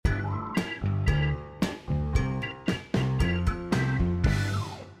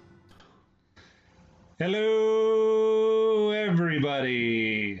Hello,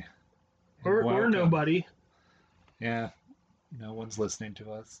 everybody. Or nobody. Yeah, no one's listening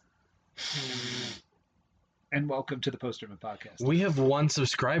to us. And welcome to the Posterman Podcast. We have one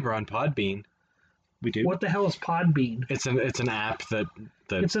subscriber on Podbean. We do. What the hell is Podbean? It's an app that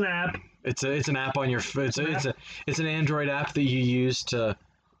It's an app it's an app on your it's an Android app that you use to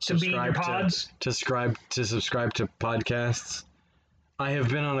be in your pods. to subscribe to podcasts. I have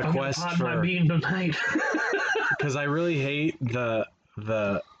been on a quest pod my bean tonight. because I really hate the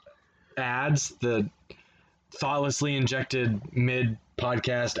ads, the thoughtlessly injected mid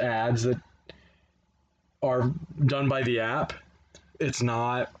podcast ads that are done by the app. It's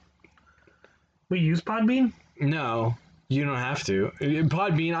not. We use Podbean? No, you don't have to.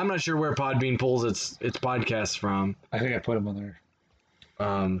 Podbean. I'm not sure where Podbean pulls its podcasts from. I think I put them on there.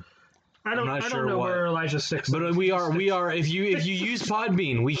 I don't know where Elijah Six. But we are. If you use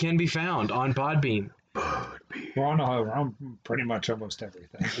Podbean, we can be found on Podbean. We're on pretty much almost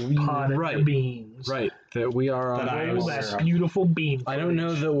everything. Pod Right. and beans. Right. That we are on. That beautiful bean. I don't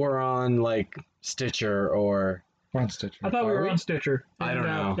know that we're on like Stitcher or. We're on Stitcher. I thought we were on Stitcher. I don't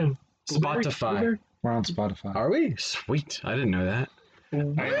know. And Spotify. We're on Spotify. Are we? Sweet. I didn't know that.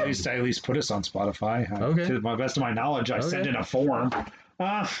 I at least put us on Spotify. Okay. To the best of my knowledge, I sent in a form.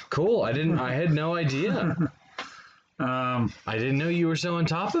 Cool. I had no idea. I didn't know you were so on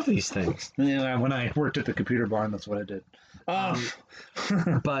top of these things. Yeah, when I worked at the computer barn, that's what I did.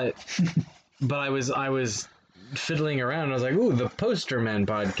 But I was fiddling around. I was like, ooh, the Posterman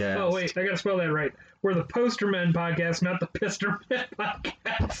Podcast. Oh wait, I gotta spell that right. We're the Posterman Podcast, not the Pisterman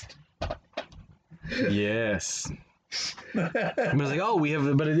Podcast. Yes. I was like, oh, we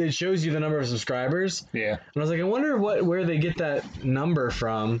have, but it shows you the number of subscribers. Yeah. And I was like, I wonder where they get that number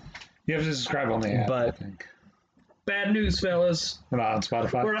from. You have to subscribe on the app, But- I think. Bad news, fellas. We're not on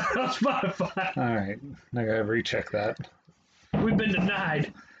Spotify? We're not on Spotify. All right. I gotta recheck that. We've been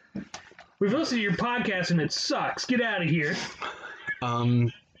denied. We've listened to your podcast and it sucks. Get out of here.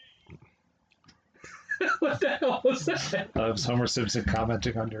 What the hell was that? It was Homer Simpson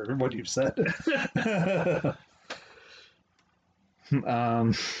commenting on what you've said.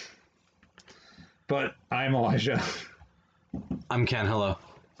 But I'm Elijah. I'm Ken. Hello.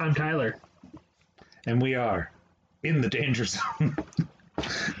 I'm Tyler. And we are in the danger zone.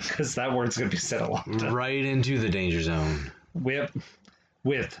 Because that word's going to be said a lot. Right into the danger zone. With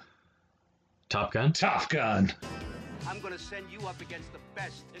Top Gun? Top Gun. I'm gonna send you up against the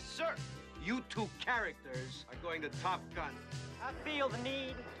best. Yes, sir. You two characters are going to Top Gun. I feel the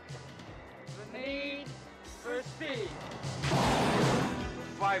need for speed.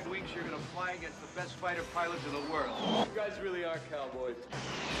 For 5 weeks, you're gonna fly against the best fighter pilots in the world. You guys really are cowboys.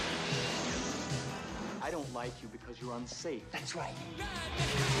 I don't like you because you're unsafe. That's right.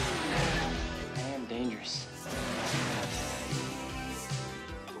 I am dangerous.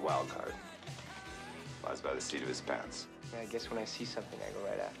 The wild card lies by the seat of his pants. Yeah, I guess when I see something, I go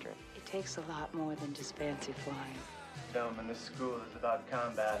right after it. It takes a lot more than just fancy flying. Gentlemen, this school is about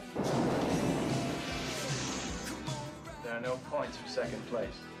combat. There are no points for second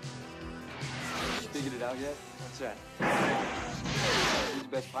place. You figured it out yet? What's that? Who's the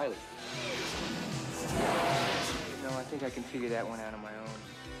best pilot? No, I think I can figure that one out on my own.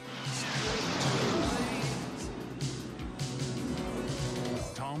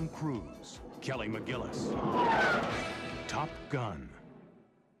 Tom Cruise, Kelly McGillis. Top Gun.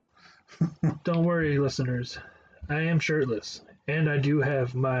 Don't worry, listeners. I am shirtless, and I do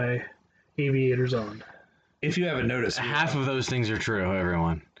have my aviators on. If you haven't noticed, Half of those things are true,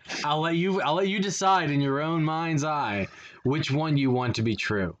 everyone. I'll let you decide in your own mind's eye which one you want to be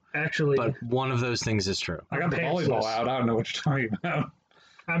true. Actually, But one of those things is true. I got the pantsless. volleyball out. I don't know what you're talking about.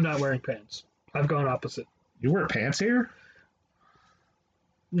 I'm not wearing pants. I've gone opposite. You wear pants here?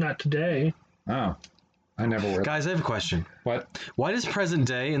 Not today. Oh. I never wear them. Guys, I have a question. What? Why does present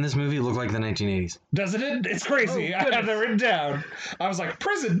day in this movie look like the 1980s? Doesn't it? It's crazy. Oh, I have that written down. I was like,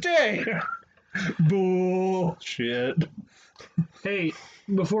 present day. Bullshit. Hey,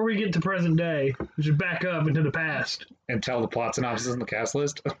 before we get to present day, we should back up into the past. And tell the plot synopsis in the cast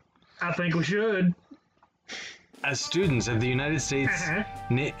list. I think we should. As students of the United States,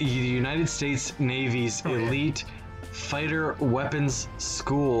 the United States Navy's elite fighter weapons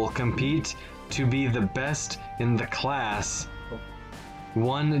school compete to be the best in the class,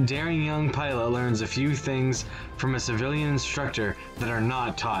 one daring young pilot learns a few things from a civilian instructor that are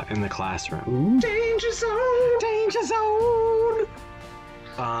not taught in the classroom. Danger zone! Danger zone!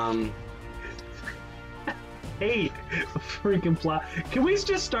 Hey, freaking plot. Can we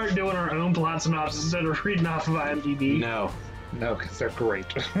just start doing our own plot synopsis instead of reading off of IMDb? No. No, because they're great.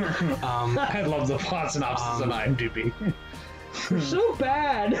 I love the plot synopsis on IMDb. They're so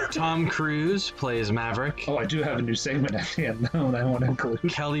bad. Tom Cruise plays Maverick. Oh, I do have a new segment at the end, though, that I want to include.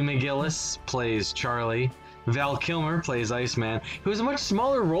 Kelly McGillis plays Charlie. Val Kilmer plays Iceman, who has a much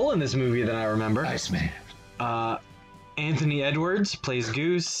smaller role in this movie than I remember. Iceman. Anthony Edwards plays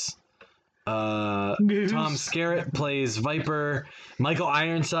Goose. Tom Skerritt plays Viper. Michael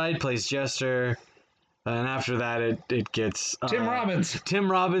Ironside plays Jester. And after that, it gets... Tim Robbins.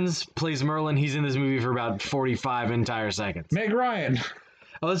 Tim Robbins plays Merlin. He's in this movie for about 45 entire seconds. Meg Ryan.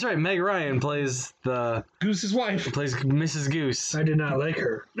 Oh, that's right. Meg Ryan plays Goose's wife. Plays Mrs. Goose. I did not like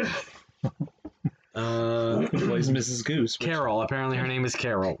her. Plays Mrs. Goose. Carol. Apparently her name is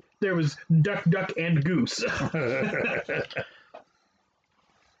Carol. There was Duck, Duck, and Goose.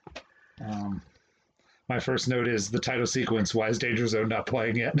 My first note is the title sequence. Why is Danger Zone not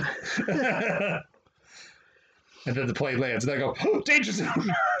playing yet? And then the plane lands, and I go, oh, Danger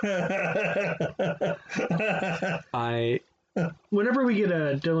Zone! Whenever we get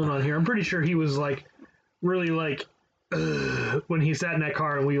Dylan on here, I'm pretty sure he was like, really like, when he sat in that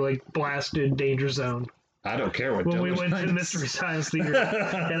car and we like blasted Danger Zone. I don't care what when Dylan we went thinks. to Mystery Science Theater,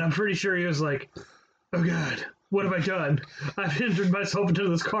 and I'm pretty sure he was like, oh God, what have I done? I've entered myself into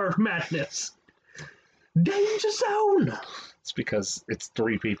this car of madness. Danger Zone! It's because it's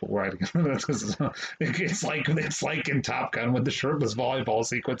three people riding. it's like in Top Gun with the shirtless volleyball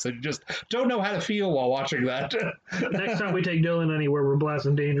sequence, and you just don't know how to feel while watching that. Next time we take Dylan anywhere, we're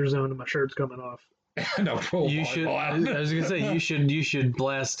blasting Danger Zone, and my shirt's coming off. No, you should. I was gonna say you should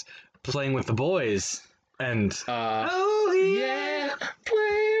blast Playing with the Boys and. Oh yeah,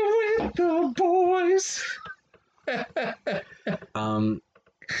 play with the boys.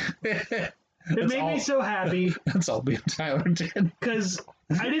 It made me so happy. That's all me and Tyler did. Because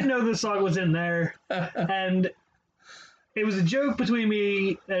I didn't know this song was in there. And it was a joke between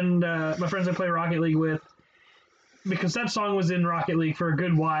me and my friends I play Rocket League with. Because that song was in Rocket League for a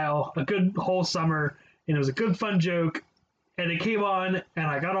good while, a good whole summer. And it was a good, fun joke. And it came on, and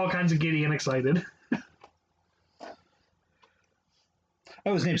I got all kinds of giddy and excited.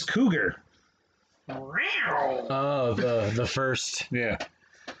 Oh, his name's Cougar. Oh, the first. Yeah.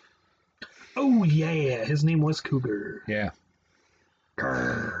 Oh, yeah. His name was Cougar. Yeah.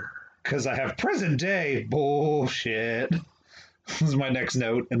 Because I have present day bullshit. This is my next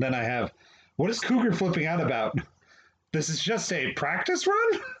note. And then I have, what is Cougar flipping out about? This is just a practice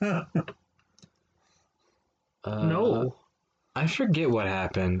run? No. I forget what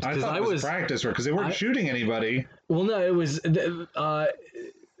happened. I thought it was practice run because they weren't shooting anybody. Well, no, it was...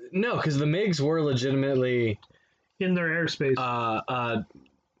 no, because the MiGs were legitimately... in their airspace.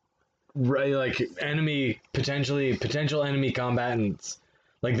 Right, like potential enemy combatants.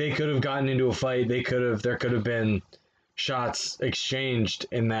 Like they could have gotten into a fight. There could have been shots exchanged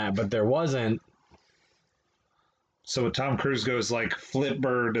in that, but there wasn't. So Tom Cruise goes like flip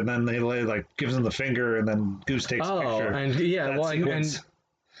bird, and then they gives him the finger, and then Goose takes a picture. And yeah, that well, sequence,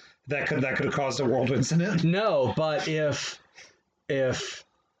 that could have caused a world incident. No, but if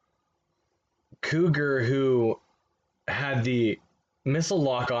Cougar, who had the missile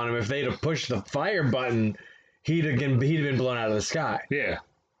lock on him, if they'd have pushed the fire button, he'd have been blown out of the sky. Yeah.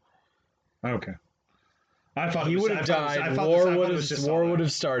 Okay. I thought he would have died. War would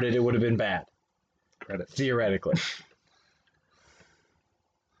have started. It would have been bad. Credits. Theoretically.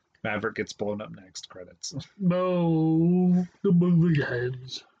 Maverick gets blown up next. Credits. No, the movie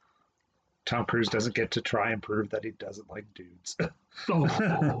ends. Tom Cruise doesn't get to try and prove that he doesn't like dudes.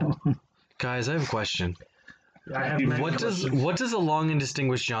 Oh. Guys, I have a question. I have What does a long and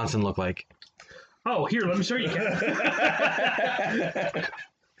distinguished Johnson look like? Oh, here, let me show you, Ken.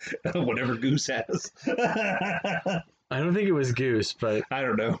 Whatever Goose has. I don't think it was Goose, but I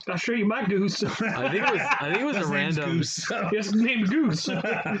don't know. I'll show you my goose. I think it was a random Goose. It's named Goose.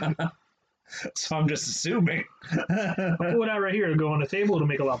 So I'm just assuming. I'll pull it out right here to go on the table to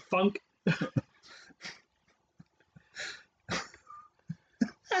make a lot of funk.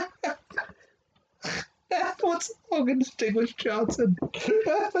 What's long and distinguished Johnson?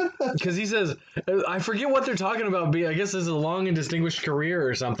 Because he says, I forget what they're talking about. I guess it's a long and distinguished career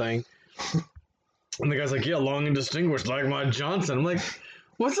or something. And the guy's like, yeah, long and distinguished, like my Johnson. I'm like,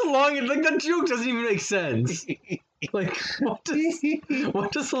 what's a long and... Like, that joke doesn't even make sense. Like, what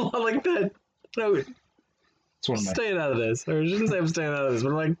does a lot like that... No, It's one of my... staying out of this. Or I shouldn't say I'm staying out of this,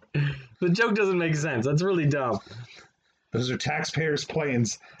 but like, the joke doesn't make sense. That's really dumb. Those are taxpayers'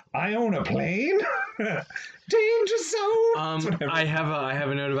 planes. I own a plane? Danger zone! I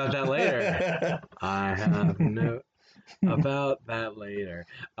have a note about that later. I have a note about that later.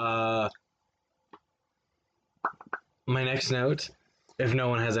 My next note, if no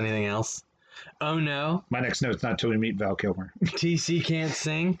one has anything else. Oh no, My next note's not till we meet Val Kilmer. TC can't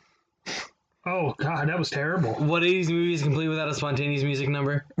sing. Oh God, that was terrible. What 80s movie is complete without a spontaneous music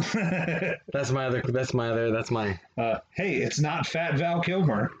number? That's mine. Hey, it's not Fat Val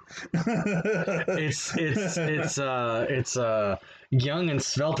Kilmer. It's young and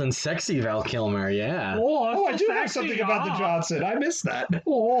svelte and sexy Val Kilmer. Yeah. Oh, I do have sexy, something about the yeah. Johnson. I missed that.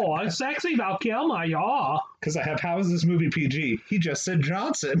 Oh, I'm sexy Val Kilmer, yeah. Because I have, how is this movie PG? He just said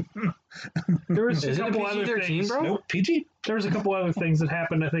Johnson. There was Is a it couple other PG-13, things. bro? Nope, PG. There was a couple other things that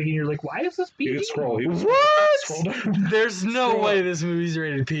happened, I think, and you're like, why is this You PG? can scroll. Scroll down. There's no Scroll way up. this movie's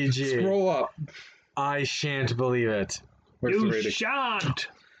rated PG. Scroll up. I shan't believe it. Where's the You rating? shan't.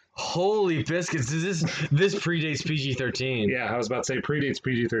 Holy biscuits! This predates PG-13. Yeah, I was about to say predates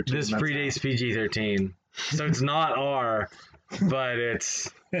PG-13. This That's predates PG-13, so it's not R, but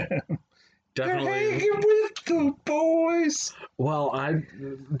it's They're definitely. hanging with the boys. Well,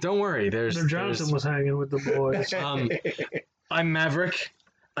 don't worry. Sir Johnson was hanging with the boys. I'm Maverick.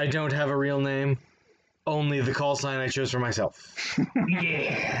 I don't have a real name. Only the call sign I chose for myself.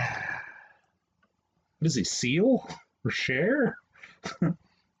 Yeah. What is he, Seal? Or Cher?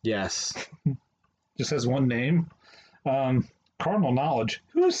 Yes. Just has one name. Cardinal Knowledge.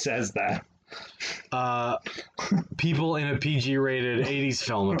 Who says that? People in a PG-rated 80s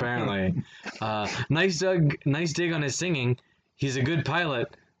film, apparently. Nice dig on his singing. He's a good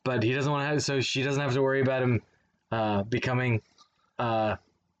pilot, but he doesn't want to have, so she doesn't have to worry about him becoming a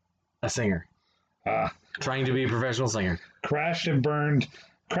singer. Trying to be a professional singer. Crashed and burned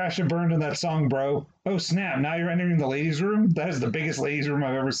in that song, bro. Oh snap! Now you're entering the ladies' room. That is the biggest ladies' room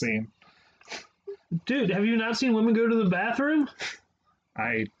I've ever seen. Dude, have you not seen women go to the bathroom?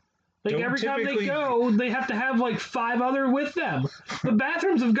 I Like don't every time they typically- go, they have to have like 5 other with them. The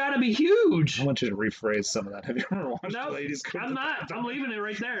bathrooms have got to be huge. I want you to rephrase some of that. Have you ever watched No, ladies? Go to I'm the not. bathroom? I'm leaving it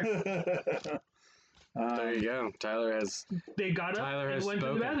right there. There you go. Tyler has. They got up Tyler and has went to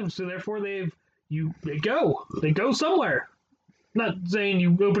spoken. the bathroom, so therefore they go somewhere. Not saying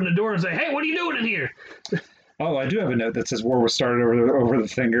you open the door and say, "Hey, what are you doing in here?" Oh, I do have a note that says war was started over the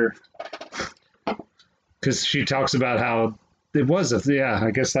finger. Because she talks about how it was yeah,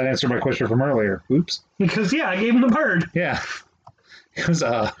 I guess that answered my question from earlier. Oops. Because I gave him the bird. Yeah. Because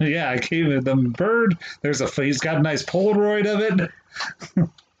yeah, I gave him the bird. He's got a nice Polaroid of it.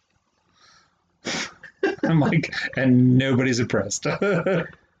 I'm like, and nobody's impressed.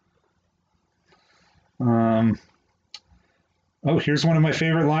 Oh, here's one of my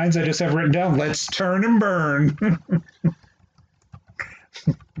favorite lines I just have written down. Let's turn and burn.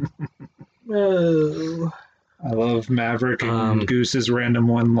 Oh. I love Maverick and Goose's random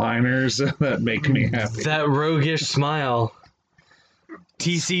one-liners that make me happy. That roguish smile.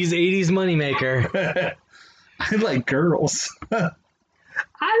 TC's 80s moneymaker. I like girls.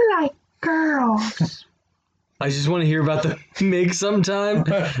 I like girls. I just want to hear about the MIG sometime.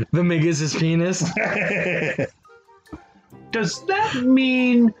 The MIG is his penis. Does that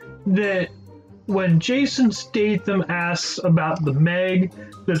mean that when Jason Statham asks about the Meg,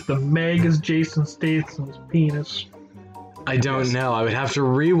 that the Meg is Jason Statham's penis? I don't know. I would have to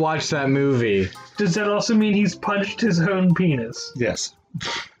rewatch that movie. Does that also mean he's punched his own penis? Yes.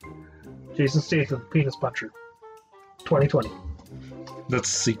 Jason Statham, Penis Puncher. 2020. That's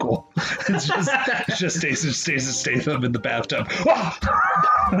a sequel. It's just Jason Statham in the bathtub.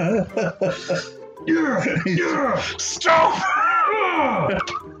 Yeah! Stop!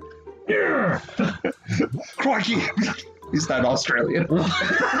 Yeah! Crikey! He's not Australian.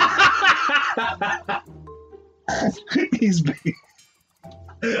 He's big.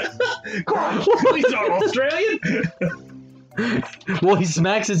 He's not Australian? Well, he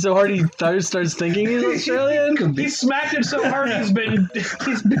smacks it so hard he starts thinking he's Australian. He smacked him so hard he's been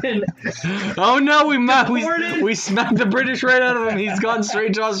Oh no, Deported? we smacked the British right out of him. He's gone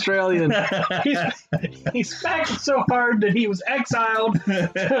straight to Australian. he smacked it so hard that he was exiled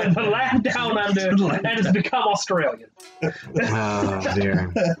to the land down under and has become Australian. Oh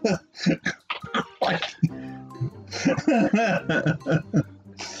dear.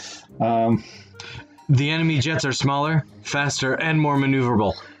 The enemy jets are smaller, faster, and more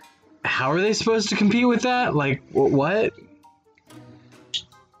maneuverable. How are they supposed to compete with that? Like, what?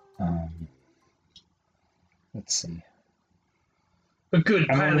 Let's see. A good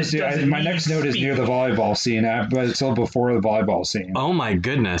pilot doesn't my need next note is speed. near the volleyball scene, but it's still before the volleyball scene. Oh my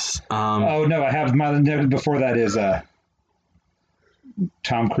goodness. Oh no, I have my note before that is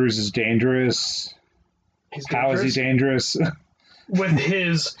Tom Cruise is dangerous. How is he dangerous? With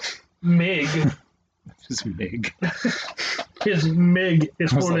his MIG. His MIG. His MiG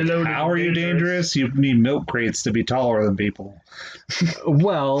is I was fully like, loaded. how are you dangerous? You need milk crates to be taller than people.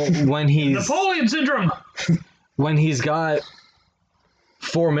 Well, when he's Napoleon syndrome. when he's got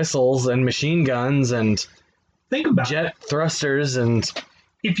 4 missiles and machine guns and Think about it. jet thrusters and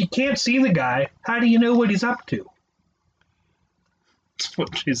If you can't see the guy, how do you know what he's up to? That's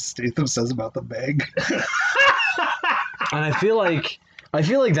what Jason Statham says about the Meg. and I feel like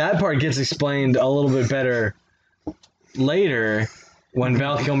that part gets explained a little bit better later when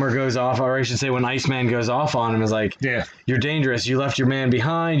Val Kilmer goes off, or I should say when Iceman goes off on him, is like, Yeah. you're dangerous. You left your man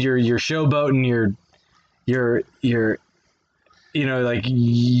behind. You're showboating. You're you know, like,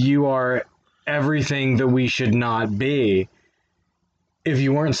 you are everything that we should not be. If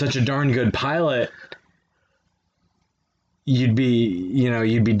you weren't such a darn good pilot, you'd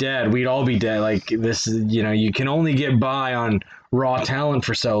be dead. We'd all be dead. Like, this, you can only get by on raw talent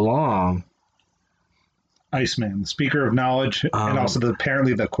for so long. Iceman, the speaker of knowledge, and also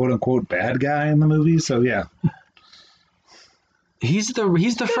apparently the quote-unquote bad guy in the movie, so yeah. He's the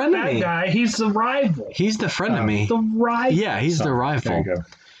frenemy. That guy, he's the rival. He's the frenemy. The rival. Yeah, he's the rival. There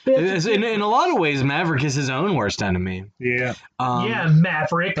you go. In a lot of ways, Maverick is his own worst enemy. Yeah. Yeah,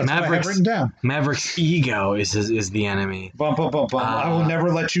 Maverick. That's what I have written down. Maverick's ego is the enemy. Bum, bum, bum, bum. I will never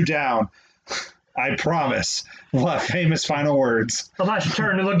let you down. I promise. What famous final words? Elisha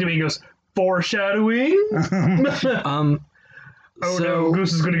turned and looked at me and goes, foreshadowing? Oh no,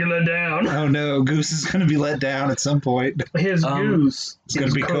 Goose is going to get let down. Oh no, Goose is going to be let down at some point. His goose is going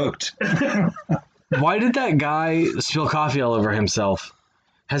to be cooked. Why did that guy spill coffee all over himself?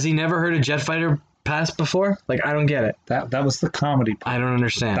 Has he never heard a jet fighter pass before? Like, I don't get it. That was the comedy part. I don't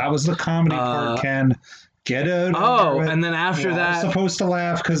understand. That was the comedy part, Ken. Get it. And then after We're that, all supposed to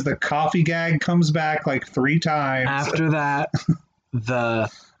laugh because the coffee gag comes back like 3 times. After that, the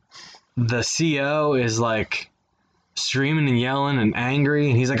CO is like screaming and yelling and angry,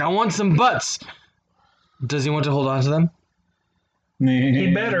 and he's like, I want some butts. Does he want to hold on to them?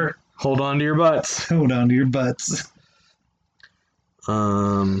 He better. Hold on to your butts. Hold on to your butts.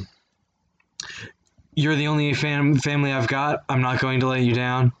 You're the only family I've got. I'm not going to let you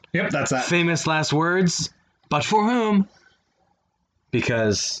down. Yep, that's that. Famous last words, but for whom?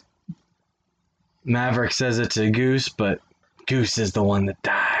 Because Maverick says it to Goose, but Goose is the one that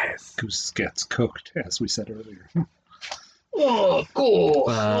dies. Goose gets cooked, as we said earlier. Oh, cool.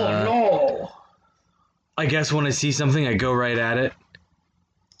 Oh, no. I guess when I see something, I go right at it.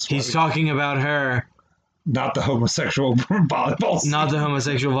 He's talking about her. Not the homosexual volleyball scene. Not the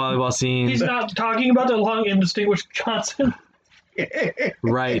homosexual volleyball scene. He's not talking about the long indistinguished Johnson.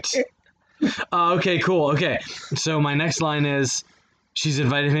 Right. Okay, cool. Okay. So my next line is, she's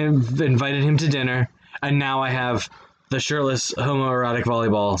invited him to dinner, and now I have the shirtless homoerotic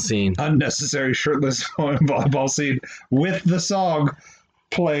volleyball scene. Unnecessary shirtless volleyball scene with the song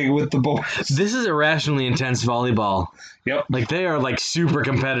playing with the boys. This is irrationally intense volleyball. Yep. Like, they are like super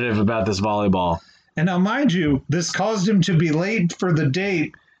competitive about this volleyball. And now, mind you, this caused him to be late for the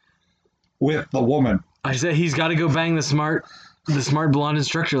date with the woman. I said he's got to go bang the smart blonde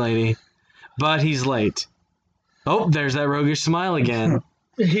instructor lady, but he's late. Oh, there's that roguish smile again.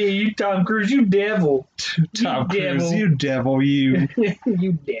 Hey, you Tom Cruise, you devil. Tom Cruise, you devil, you.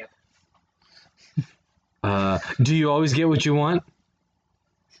 You devil. Do you always get what you want?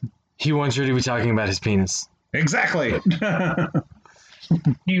 He wants her to be talking about his penis. Exactly. Do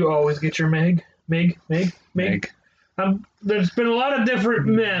you always get your Meg? Meg? There's been a lot of different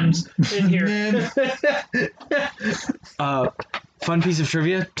memes in here. Fun piece of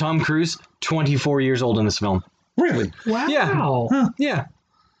trivia, Tom Cruise, 24 years old in this film. Really? Wow. Yeah. Huh. Yeah.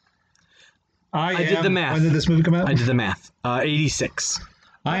 I did the math. When did this movie come out? I did the math. 86.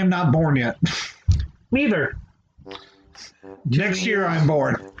 I am not born yet. Neither. Next year I'm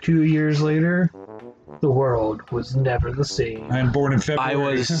born. 2 years later, the world was never the same. I'm born in February. I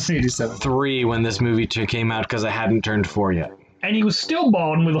was 87. 3 when this movie came out because I hadn't turned 4 yet. And he was still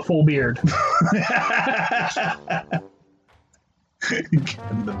bald with a full beard.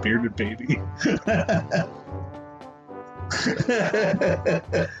 The bearded baby.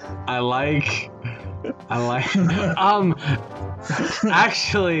 I like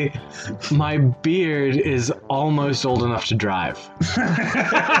actually my beard is almost old enough to drive.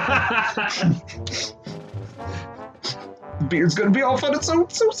 Beard's gonna be all fun and so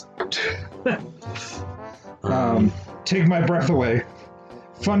Take My Breath Away.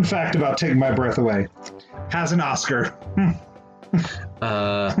 Fun fact about Take My Breath Away. Has an Oscar.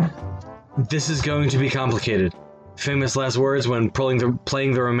 This is going to be complicated. Famous last words when playing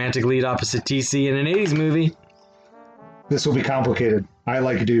the romantic lead opposite TC in an 80s movie. This will be complicated. I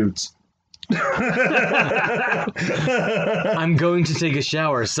like dudes. I'm going to take a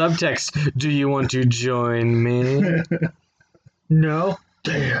shower. Subtext, do you want to join me? No.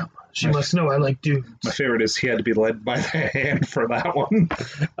 Damn. She must know I like dudes. My favorite is he had to be led by the hand for that one.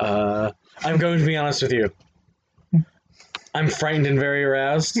 I'm going to be honest with you. I'm frightened and very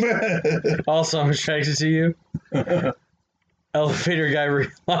aroused. Also, I'm attracted to you. Elevator guy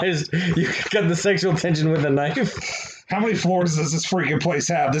realized you got the sexual tension with a knife. How many floors does this freaking place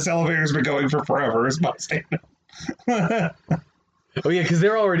have? This elevator's been going for forever, is my statement. Oh, yeah, because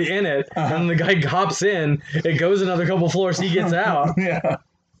they're already in it. And the guy hops in. It goes another couple floors. He gets out. Yeah.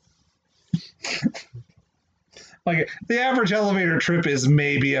 Like, the average elevator trip is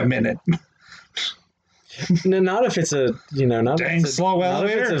maybe a minute. No, not if it's a, not Dang if it's a, slow not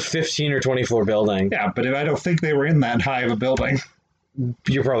if elevator. it's a 15 or 20 floor building. Yeah, but I don't think they were in that high of a building.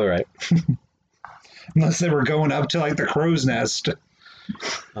 You're probably right. Unless they were going up to, like, the crow's nest.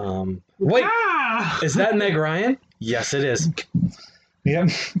 Wait, is that Meg Ryan? Yes, it is. Yep.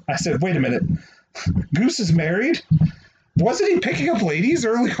 I said, wait a minute. Goose is married? Wasn't he picking up ladies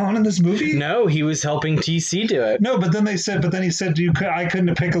early on in this movie? No, he was helping TC do it. No, but then he said I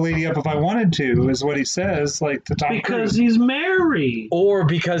couldn't pick a lady up if I wanted to, is what he says, like to Tom Because Cruise. he's married. Or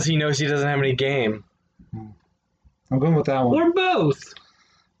because he knows he doesn't have any game. I'm going with that one. Or both.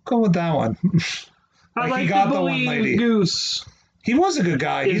 Go with that one. I Like, like he got to the one believe lady. Goose He was a good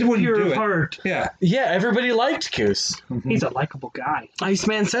guy. He is wouldn't pure do of it. heart. Yeah. Yeah, everybody liked Goose. He's a likable guy.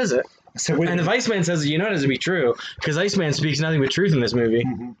 Iceman says it. I said, wait a And if minute. Iceman says it, you know it has to be true, because Iceman speaks nothing but truth in this movie.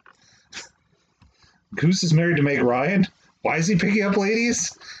 Goose is married to Meg Ryan? Why is he picking up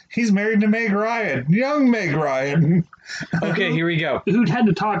ladies? He's married to Meg Ryan. Young Meg Ryan. Okay, here we go. Who'd had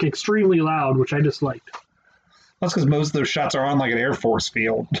to talk extremely loud, which I disliked. That's because most of those shots are on like an Air Force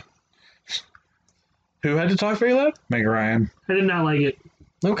field. Who had to talk very loud? Meg Ryan. I did not like it.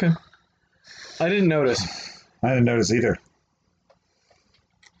 Okay. I didn't notice. I didn't notice either.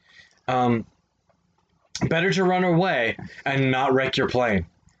 Better to run away and not wreck your plane.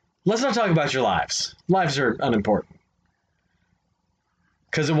 Let's not talk about your lives. Lives are unimportant.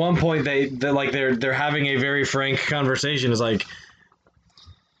 Because at one point they're having a very frank conversation. It's like,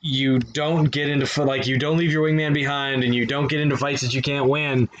 you don't get into you don't leave your wingman behind, and you don't get into fights that you can't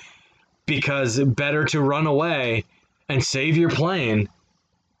win, because better to run away and save your plane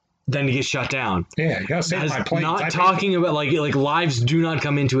than to get shut down. Yeah, you gotta save my plane. Not talking about like lives do not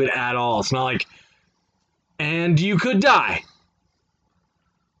come into it at all. It's not like, and you could die.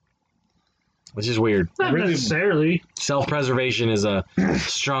 Which is weird. Not necessarily. Self-preservation is a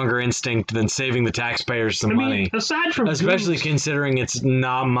stronger instinct than saving the taxpayers some money. Aside from Especially Goose, considering it's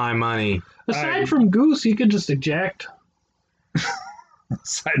not my money. aside from Goose, he could just eject.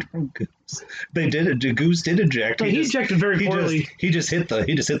 Aside from Goose, they did it. Goose did eject. Like, he ejected very poorly. He just hit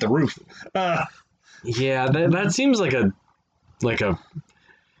the roof. Yeah, that seems like a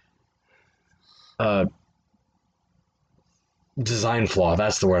design flaw.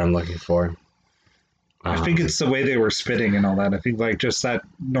 That's the word I'm looking for. I think it's the way they were spitting and all that. I think like just that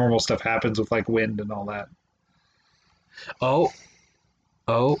normal stuff happens with like wind and all that. Oh,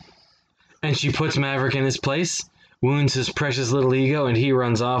 and she puts Maverick in his place, wounds his precious little ego, and he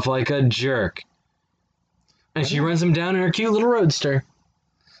runs off like a jerk. And she runs him down in her cute little roadster.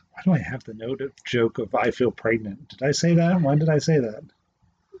 Why do I have the joke of I feel pregnant? Did I say that? Why did I say that?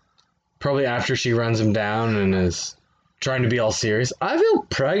 Probably after she runs him down and is trying to be all serious. I feel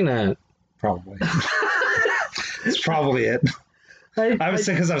pregnant. Probably. It's probably it. I was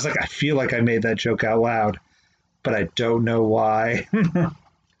saying because I was like, I feel like I made that joke out loud, but I don't know why.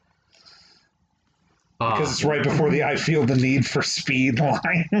 Because it's right before the "I feel the need for speed"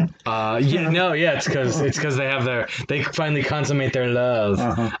 line. It's because they finally consummate their love.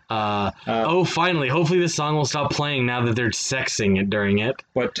 Finally, hopefully this song will stop playing now that they're sexing it during it.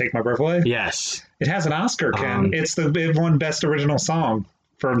 What, Take My Breath Away? Yes. It has an Oscar, Ken. It won Best Original Song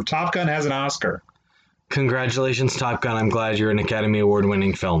from Top Gun. Has an Oscar. Congratulations, Top Gun. I'm glad you're an Academy Award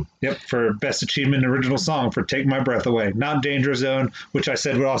winning film. Yep, for Best Achievement in Original Song for Take My Breath Away. Not Danger Zone, which I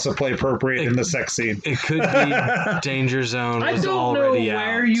said would also play appropriate in the sex scene. It could be Danger Zone I was don't know already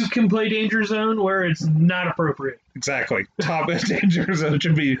where out. you can play Danger Zone where it's not appropriate. Exactly. Top Danger Zone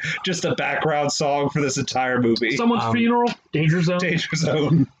should be just a background song for this entire movie. Someone's funeral, Danger Zone. Danger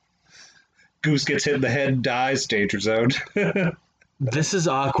Zone. Goose gets hit in the head, dies, Danger Zone. This is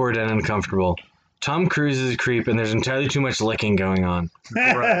awkward and uncomfortable. Tom Cruise is a creep, and there's entirely too much licking going on. We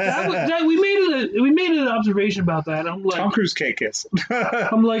made an observation about that. I'm like, Tom Cruise can't kiss.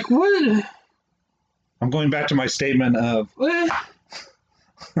 I'm like, what? I'm going back to my statement of. What?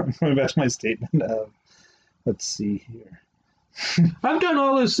 I'm going back to my statement of. Let's see here. I've done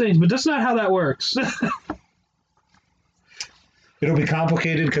all those things, but that's not how that works. It'll be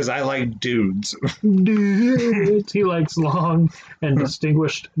complicated because I like dudes. He likes long and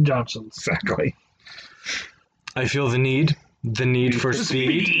distinguished Johnsons. Exactly. I feel the need for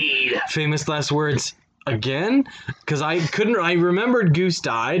speed. Famous last words again, because I remembered Goose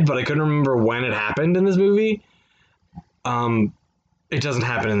died, but I couldn't remember when it happened in this movie. It doesn't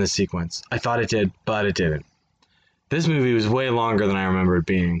happen in this sequence. I thought it did, but it didn't. This movie was way longer than I remember it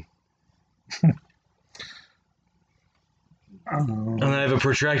being. And then I have a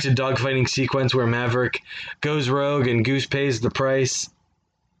protracted dogfighting sequence where Maverick goes rogue and Goose pays the price.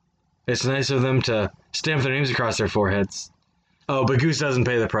 It's nice of them to stamp their names across their foreheads. Oh, but Goose doesn't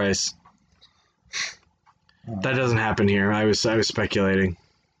pay the price. That doesn't happen here. I was speculating.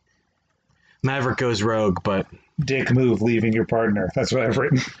 Maverick goes rogue, but Dick move leaving your partner. That's what I've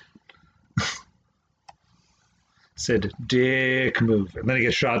written. Said dick move, and then he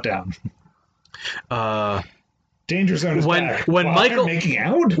gets shot down. Danger Zone is back. When Wow, Michael they're making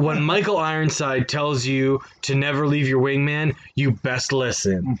out. When Michael Ironside tells you to never leave your wingman, you best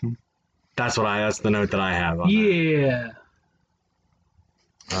listen. Mm-hmm. That's the note that I have. On Yeah.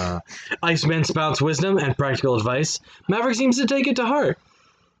 that. Iceman spouts wisdom and practical advice. Maverick seems to take it to heart.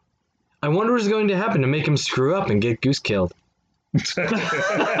 I wonder what's going to happen to make him screw up and get Goose killed. Because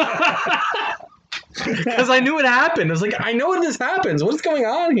I knew it happened. I was like, I know when this happens. What's going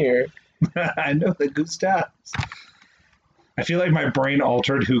on here? I know that Goose dies. I feel like my brain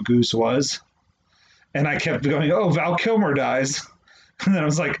altered who Goose was. And I kept going, oh, Val Kilmer dies. And then I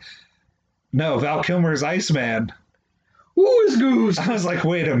was like, no, Val Kilmer's Iceman. Who is Goose? I was like,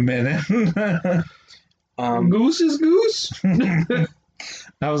 wait a minute. Goose is Goose?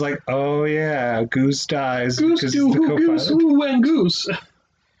 I was like, oh yeah, Goose dies. Goose because do he's the who Goose, co-pilot. who and Goose.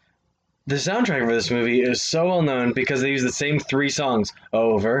 The soundtrack for this movie is so well known because they use the same 3 songs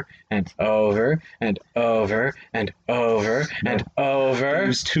over and over and over and over and over. They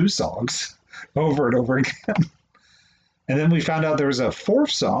used 2 songs over and over again. And then we found out there was a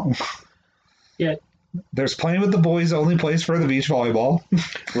 4th song. Yeah. There's Playing with the Boys, only plays for the beach volleyball.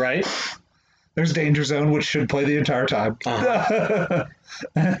 Right? There's Danger Zone, which should play the entire time. Uh-huh.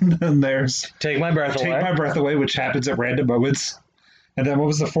 And then there's Take My Breath Away. Take My Breath Away, which happens at random moments. And then what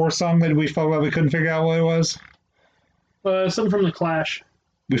was the 4th song that we felt like we couldn't figure out what it was? Something from The Clash.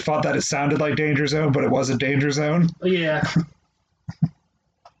 We thought that it sounded like Danger Zone, but it wasn't Danger Zone. Yeah.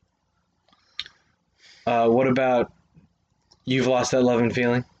 What about You've Lost That Love and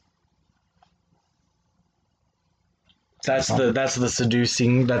Feeling? That's the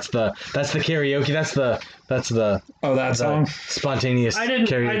seducing. That's the karaoke. That's the Oh, that song. Spontaneous I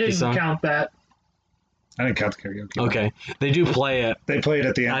karaoke didn't song. count that. I didn't count the karaoke. Okay, they do play it. They play it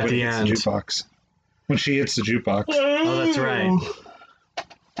at the end At when the he hits end. the jukebox. When she hits the jukebox. Oh, that's right.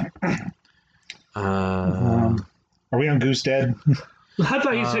 Are we on Goose Dead? I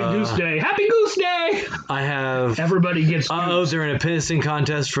thought you said Goose Day. Happy Goose Day! I have. Everybody gets Goose. Oh, they're in a pissing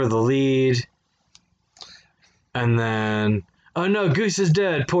contest for the lead. And then, oh no, Goose is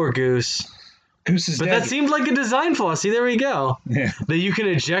dead. Poor Goose. Goose is But dead. that seemed like a design flaw. See, there we go. Yeah. That you can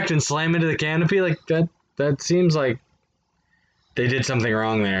eject and slam into the canopy like that. That seems like they did something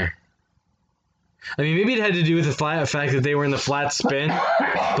wrong there. I mean, maybe it had to do with the fact that they were in the flat spin,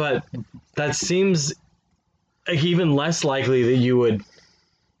 but that seems like even less likely that you would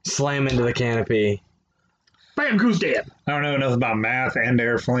slam into the canopy. Bam, Goose Day. I don't know enough about math and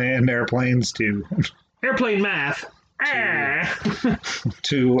airplanes to Airplane math.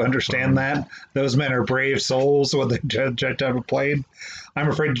 to understand that. Those men are brave souls when they jet out of a plane. I'm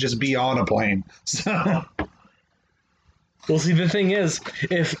afraid to just be on a plane. So Well, see, the thing is,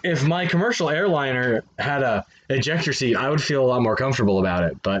 if my commercial airliner had a ejector seat, I would feel a lot more comfortable about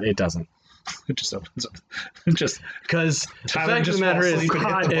it, but it doesn't. it just opens up. It just Because the Tyler fact of just the matter falls is, asleep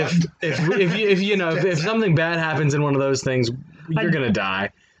and hit the if something bad happens in one of those things, you're gonna die.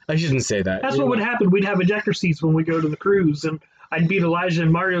 I shouldn't say that. That's what would happen. We'd have ejector seats when we go to the cruise, and I'd beat Elijah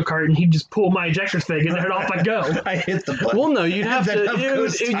in Mario Kart, and he'd just pull my ejector thing, and then off I go. I hit the button. Well, no, you'd have to. Then up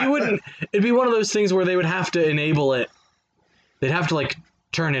goes You Tyler. wouldn't. It'd be one of those things where they would have to enable it. They'd have to like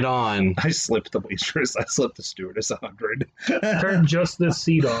turn it on. I slipped the waitress. I slipped the stewardess 100. Turn just this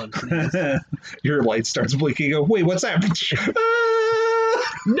seat on, please. Your light starts blinking. You go, wait, what's that?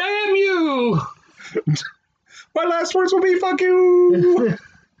 Damn you! My last words will be fuck you.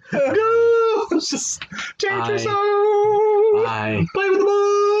 Goose! Danger zone. Play with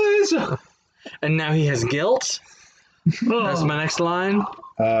the boys! And now he has guilt. That's my next line.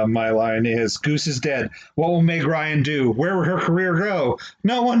 My line is, Goose is dead. What will Meg Ryan do? Where will her career go?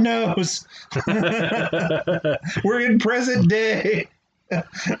 No one knows. We're in present day.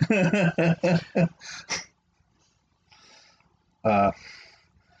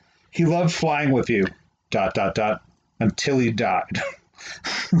 He loved flying with you, ... until he died.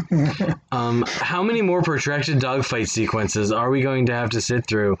 How many more protracted dogfight sequences are we going to have to sit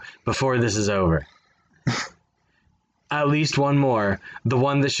through before this is over? At least one more. The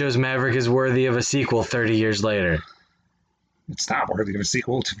one that shows Maverick is worthy of a sequel 30 years later. It's not worthy of a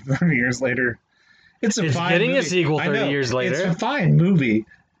sequel 30 years later. It's fine getting movie. a sequel 30 years later. It's a fine movie.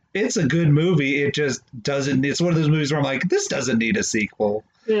 It's a good movie. It just doesn't. It's one of those movies where I'm like, this doesn't need a sequel.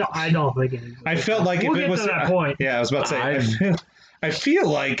 Yeah, I don't think it. I felt like we'll if it get was to that point. Yeah, I was about to say. I feel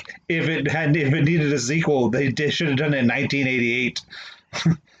like if it needed a sequel, they should have done it in 1988.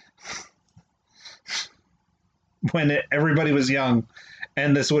 When everybody was young,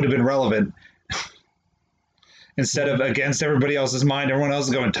 and this would have been relevant. Instead of against everybody else's mind, everyone else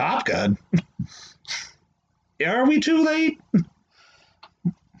is going Top Gun. Are we too late?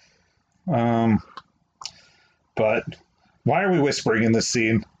 But why are we whispering in this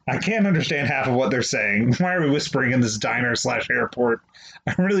scene? I can't understand half of what they're saying. Why are we whispering in this diner/airport?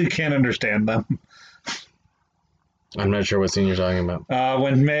 I really can't understand them. I'm not sure what scene you're talking about.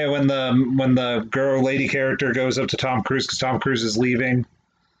 When the lady character goes up to Tom Cruise because Tom Cruise is leaving.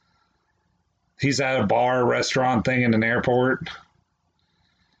 He's at a bar, restaurant thing in an airport.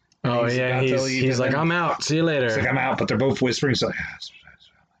 Oh, he's like, I'm out. See you later. He's like, I'm out, but they're both whispering. So,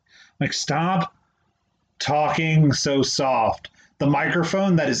 like, stop talking so soft. The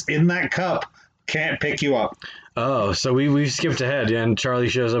microphone that is in that cup can't pick you up. Oh, so we skipped ahead, and Charlie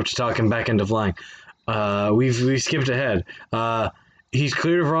shows up to talk him back into flying. We've skipped ahead. He's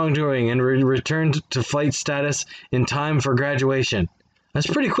cleared of wrongdoing and returned to flight status in time for graduation. That's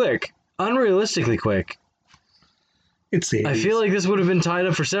pretty quick. Unrealistically quick. It's the 80s. I feel like this would have been tied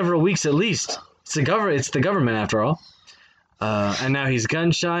up for several weeks at least. It's the government after all. And now he's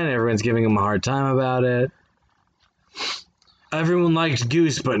gun shy and everyone's giving him a hard time about it. Everyone likes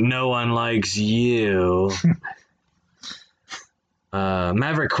Goose, but no one likes you.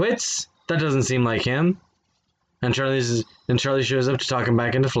 Maverick quits. That doesn't seem like him. And Charlie shows up to talk him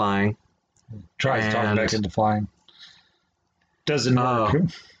back into flying. Tries to talk him back into flying. Doesn't work.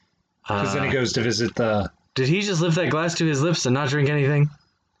 Because then he goes to visit the... Did he just lift that glass to his lips and not drink anything?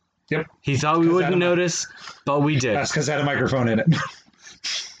 Yep. He thought we wouldn't notice, but we did. That's because it had a microphone in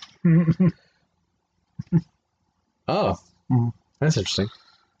it. Oh. That's interesting.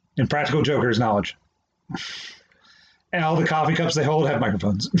 Impractical Joker's knowledge. And all the coffee cups they hold have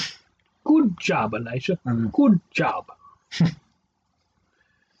microphones. Good job, Anisha. Good job.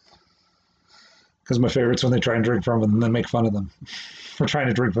 Because my favorite's when they try and drink from them and then make fun of them for trying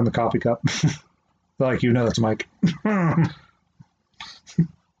to drink from the coffee cup. They're like, that's Mike. But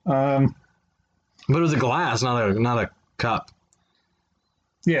it was a glass, not a cup.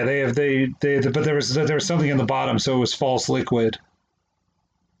 Yeah, but there was something in the bottom, so it was false liquid.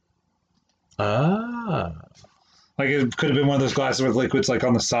 Ah. Like it could have been one of those glasses with liquids like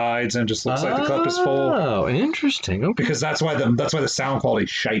on the sides, and it just looks like the cup is full. Oh, interesting. Okay. Because that's why the sound quality is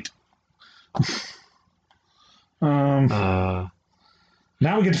shite.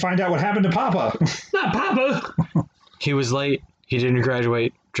 Now we get to find out what happened to Papa. Not Papa. He was late. He didn't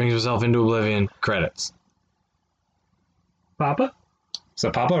graduate. Drinks himself into oblivion. Credits. Papa? Is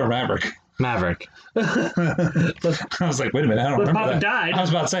that Papa or Maverick? Maverick. I was like, wait a minute, I don't remember Papa that. died. I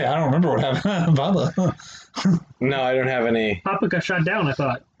was about to say, I don't remember what happened to Papa. No, I don't have any. Papa got shot down, I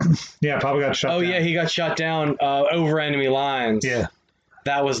thought. Yeah, Papa got shot down. Oh, yeah, he got shot down over enemy lines. Yeah.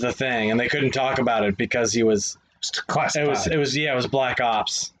 That was the thing, and they couldn't talk about it because he was... classified. It was Black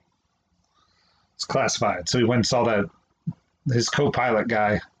Ops. It's classified. So he went and saw his co-pilot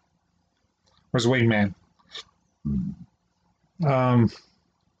guy. Where's wingman?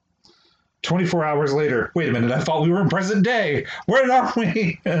 24 hours later. Wait a minute, I thought we were in present day. Where are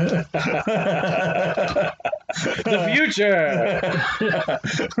we? The future.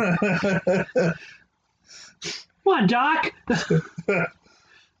 Come on, Doc.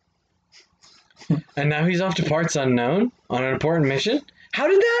 And now he's off to parts unknown on an important mission? How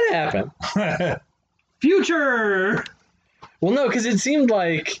did that happen? Future! Well, no, because it seemed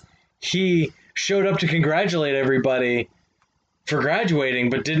like he showed up to congratulate everybody for graduating,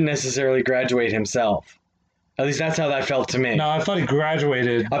 but didn't necessarily graduate himself. At least that's how that felt to me. No, I thought he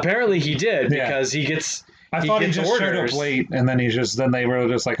graduated. Apparently he did, because he gets I thought he just orders. showed up late, and then they were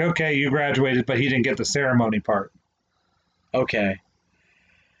just like, okay, you graduated, but he didn't get the ceremony part. Okay.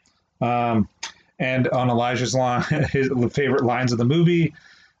 And on Elijah's line, his favorite lines of the movie,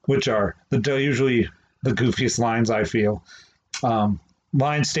 which are usually the goofiest lines, I feel.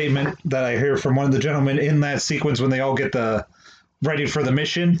 Line statement that I hear from one of the gentlemen in that sequence when they all get ready for the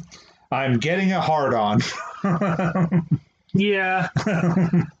mission. I'm getting a hard on. Yeah.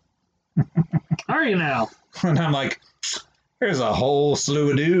 Are you now? And I'm like, there's a whole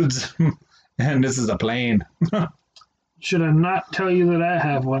slew of dudes, and this is a plane. Should I not tell you that I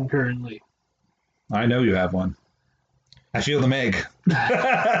have one currently? I know you have one. I feel the Meg.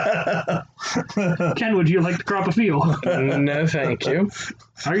 Ken, would you like to crop a feel? No, thank you.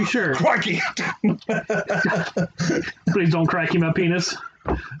 Are you sure? Crikey! Please don't cracky my penis.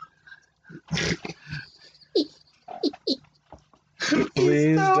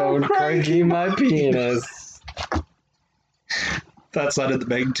 Please don't cranky my penis. That side of the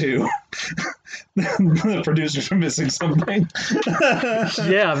Meg too. The producers are missing something.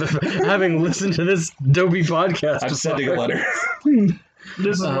 Yeah, having listened to this dopey podcast. I'm sending a letter.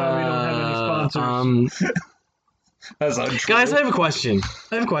 This is why we don't have any sponsors. That's untrue. Guys, I have a question.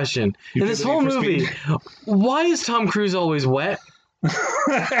 In this whole movie, why is Tom Cruise always wet?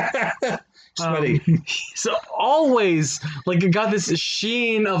 Sweaty. He's always like it got this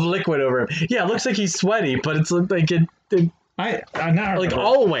sheen of liquid over him. Yeah, it looks like he's sweaty, but it's like I now like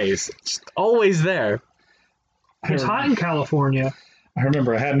always, just always there. It's hot in California. I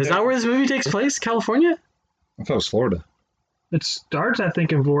remember I had. Is that where this movie takes place? California? I thought it was Florida. It starts, I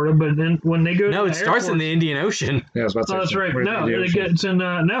think, in Florida, but then when they go, No, it starts in the Indian Ocean. Yeah, I was about to say. Oh, that's right. Where's No, the ocean?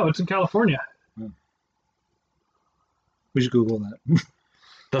 it's in California. We should Google that.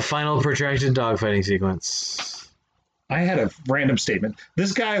 The final protracted dogfighting sequence. I had a random statement.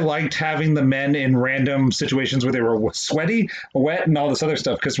 This guy liked having the men in random situations where they were sweaty, wet, and all this other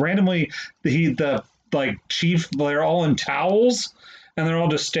stuff. Because randomly, the chief, they're all in towels, and they're all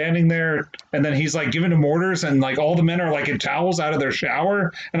just standing there. And then he's like giving them orders, and like all the men are like in towels out of their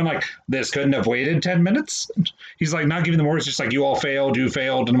shower. And I'm like, this couldn't have waited 10 minutes. He's like not giving them orders, just like you all failed, you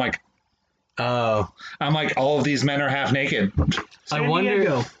failed, and I'm like, oh, I'm like all of these men are half naked. I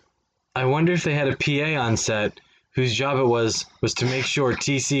wonder if they had a PA on set whose job it was to make sure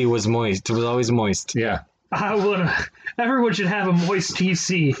TC was moist. It was always moist. Yeah. Everyone should have a moist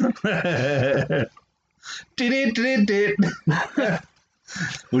TC.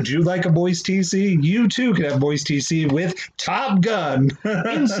 Would you like a moist TC? You too can have moist TC with Top Gun.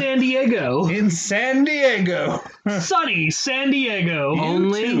 In San Diego. In San Diego. Sunny San Diego.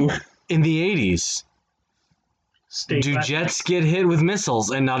 Only in the 80s. Do jets get hit with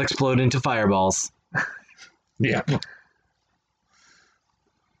missiles and not explode into fireballs? Yeah.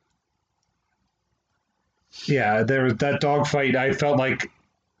 Yeah, there was that dogfight. I felt like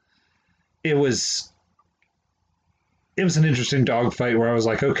it was an interesting dogfight where I was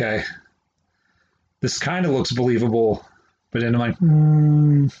like, okay, this kind of looks believable, but then I'm like,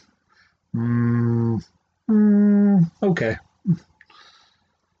 okay.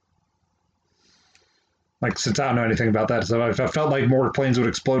 Like, since I don't know anything about that, so I felt like more planes would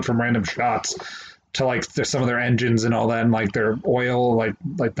explode from random shots to like some of their engines and all that, and like their oil, like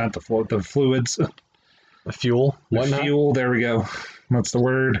not the fluids, the fuel, fuel. There we go. That's the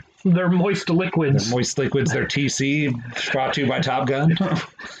word. They're moist liquids. Their TC, brought to you by Top Gun.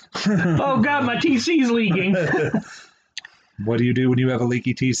 Oh God, my TC's leaking. What do you do when you have a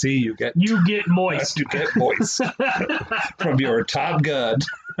leaky TC? You get moist. You get moist from your Top Gun.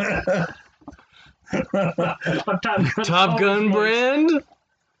 Top Gun brand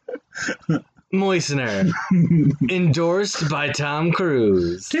moistener endorsed by Tom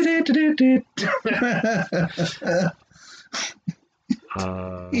Cruise.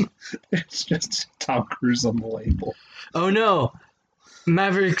 It's just Tom Cruise on the label. Oh no,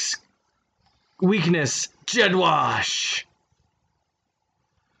 Maverick's weakness: jet wash.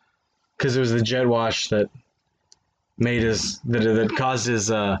 Because it was the jet wash that made that caused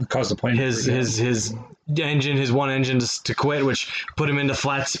the plane his engine, his one engine to quit, which put him into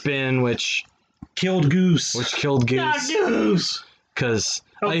flat spin, which killed Goose. Not Goose. Because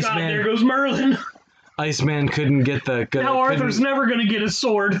God, there goes Merlin. Iceman couldn't get the. Now Arthur's never gonna get his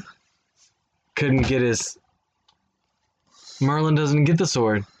sword. Couldn't get his. Merlin doesn't get the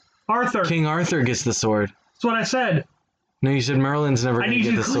sword. King Arthur gets the sword. That's what I said. No, you said Merlin's never gonna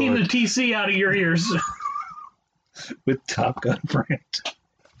get the sword. I need you to clean the TC out of your ears. With Top Gun brand.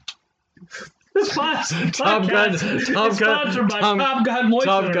 Top Gun moistener.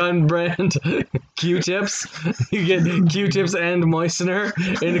 Top Gun brand Q-tips. You get Q-tips and moistener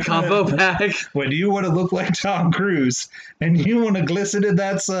in a combo pack. When you want to look like Tom Cruise and you want to glisten in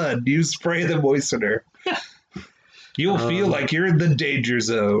that sun, you spray the moistener. You'll feel like you're in the danger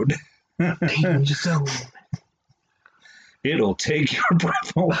zone. Danger zone. It'll take your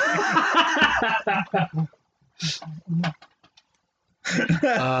breath away.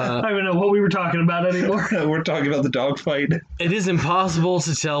 I don't even know what we were talking about anymore. We're talking about the dogfight. It is impossible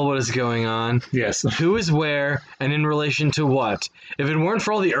to tell what is going on. Yes. Who is where and in relation to what. If it weren't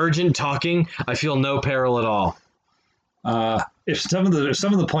for all the urgent talking, I feel no peril at all. If some of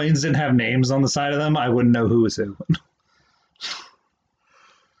the planes didn't have names on the side of them, I wouldn't know who was who.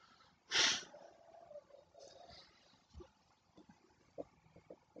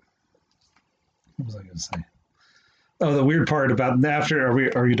 What was I going to say? Oh, the weird part about after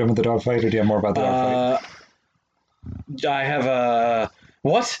are you done with the dogfight, or do you have more about the dogfight? I have a...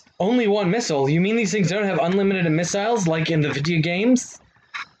 What? Only one missile? You mean these things don't have unlimited missiles like in the video games?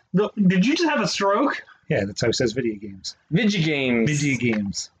 Did you just have a stroke? Yeah, that's how it says video games. Video games. Video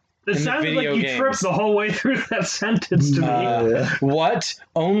games. It sounded like you tripped the whole way through that sentence to me. What?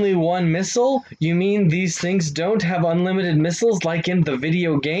 Only one missile? You mean these things don't have unlimited missiles like in the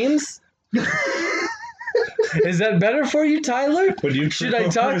video games? Is that better for you, Tyler? Should I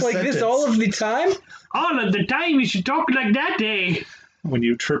talk like this all of the time? All of the time you should talk like that, eh? When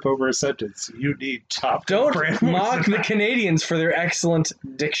you trip over a sentence, you need top. Don't mock the Canadians for their excellent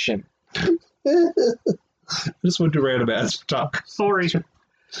diction. I just went to random ass talk. Sorry.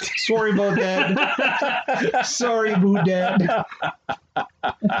 Sorry about that. Sorry, Boo Dad.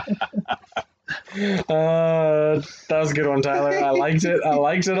 That was a good one, Tyler. I liked it. I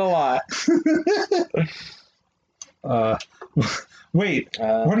liked it a lot. Wait,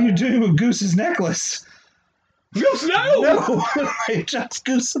 what are you doing with Goose's necklace? Goose, no! No! I just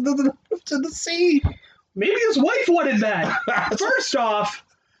Goose to the sea. Maybe his wife wanted that. First off,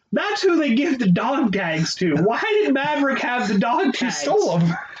 that's who they give the dog tags to. Why did Maverick have the dog tags? She stole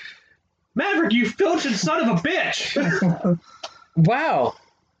them. Maverick, you filched son of a bitch! Wow.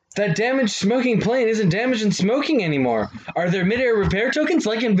 That damaged smoking plane isn't damaged in smoking anymore. Are there mid-air repair tokens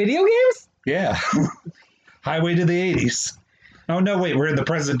like in video games? Yeah. Highway to the 80s. Oh, no, wait, we're in the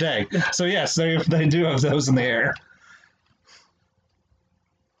present day. So, yes, they do have those in the air.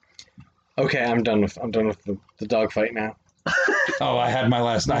 Okay, I'm done with the dogfight now. Oh, I had my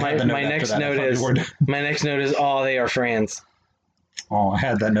last night. My next note is oh, they are friends. Oh, I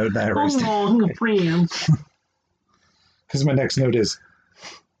had that note that I erased. Oh, friends. Because my next note is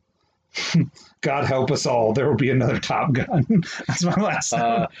God help us all. There will be another Top Gun. That's my last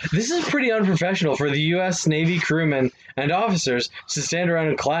note. This is pretty unprofessional for the U.S. Navy crewmen and officers to stand around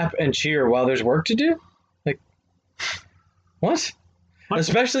and clap and cheer while there's work to do. Like, what?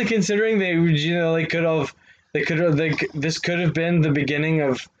 Especially considering this could have been the beginning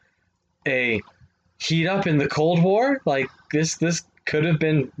of a heat up in the Cold War. Like this could have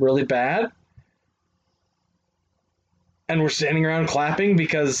been really bad, and we're standing around clapping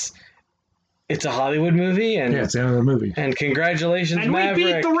because it's a Hollywood movie, and yeah, it's the end of the movie. And congratulations, and Maverick!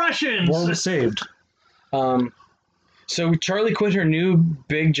 We beat the Russians. War was saved. So Charlie quit her new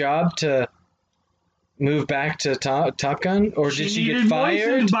big job to move back to Top Gun, or did she get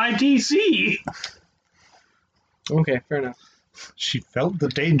fired by DC? Okay, fair enough. She felt the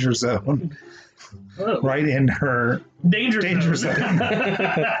danger zone. Right in her danger zone.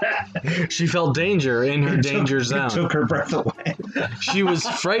 She felt danger in her danger zone. It took her breath away. She was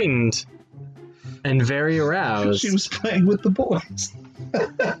frightened and very aroused. She was playing with the boys.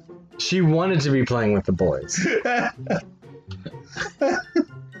 She wanted to be playing with the boys.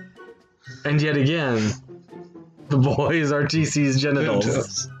 And yet again, the boys are TC's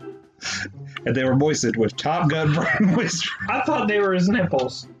genitals. And they were moistened with Top Gun brand moisture. I thought they were his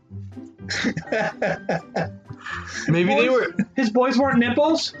nipples. Maybe they were. His boys weren't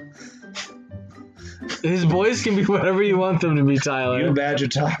nipples? His boys can be whatever you want them to be, Tyler. You imagine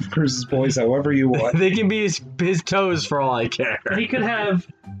Tom Cruise's boys however you want. They can be his toes for all I care. He could have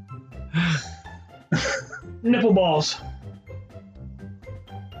nipple balls.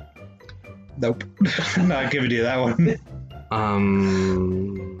 Nope. I'm not giving you that one.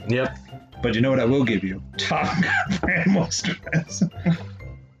 Yep. But you know what I will give you? Top Gun brand moisturizer.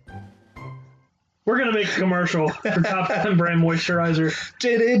 We're going to make a commercial for Top Gun brand moisturizer.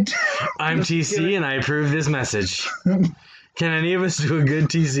 Did it? I'm TC and I approve this message. Can any of us do a good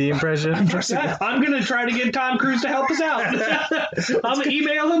TC impression? I'm going to try to get Tom Cruise to help us out. I'm going to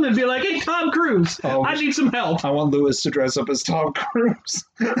email him and be like, hey, Tom Cruise, I need some help. I want Lewis to dress up as Tom Cruise.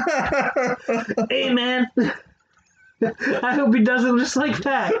 Hey, man. I hope he does it just like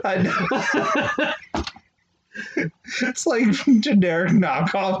that. I know. It's like generic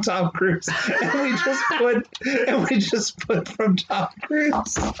knockoff Tom Cruise, and we just put from Tom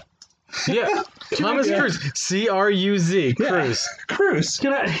Cruise. Yeah, Thomas Cruise, Cruz, Yeah. Cruise.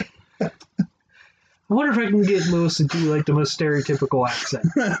 Can I? I wonder if I can get Lewis to do like the most stereotypical accent.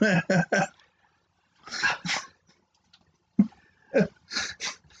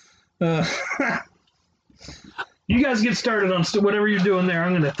 You guys get started on whatever you're doing there.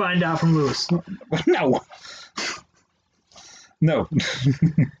 I'm going to find out from Lewis. No. No.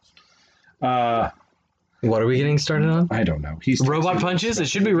 What are we getting started on? I don't know. Robot punches? It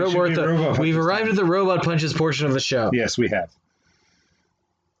should be robot punches. We've arrived at the robot punches portion of the show. Yes, we have.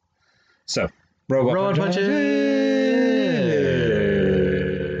 So, robot punches.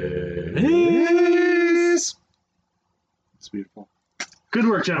 It's beautiful. Good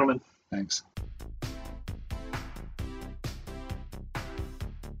work, gentlemen. Thanks.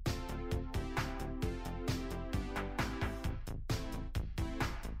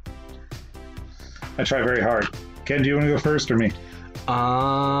 I try very hard. Ken, do you want to go first or me? Since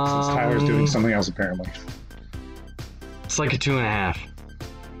Tyler's doing something else apparently. It's like a 2.5.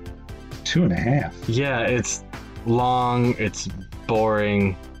 2.5? Yeah, it's long, it's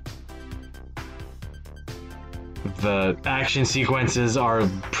boring. The action sequences are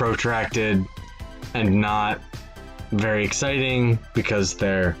protracted and not very exciting because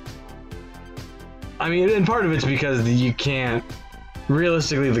they're... I mean, and part of it's because you can't...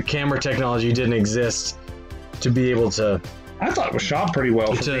 Realistically, the camera technology didn't exist to be able to... I thought it was shot pretty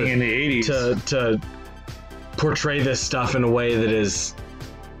well for being in the 80s. To portray this stuff in a way that is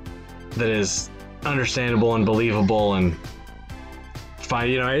understandable and believable and fine.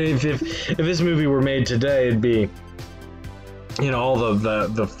 You know, if this movie were made today, it'd be, you know, all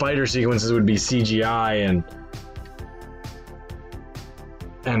the fighter sequences would be CGI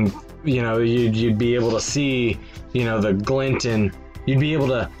and you know you'd be able to see, you know, the glint and you'd be able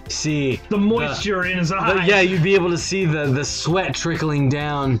to see the moisture in his eyes. Yeah, you'd be able to see the sweat trickling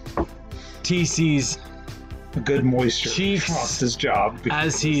down TC's good moisture cheeks lost his job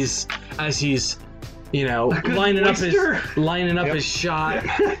as he's you know lining up his shot.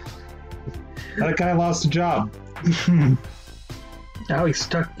 That guy lost a job. Now he's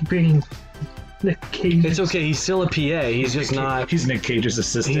stuck being Nick Cage. It's okay, he's still a PA. He's just not. He's Nick Cage's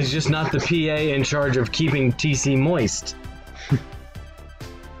assistant. He's just not the PA in charge of keeping TC moist.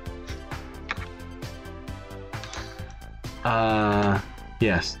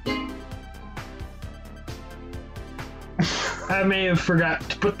 Yes. I may have forgot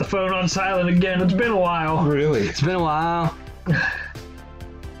to put the phone on silent again. It's been a while. Really? It's been a while.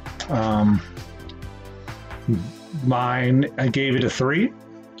 Mine, I gave it a 3.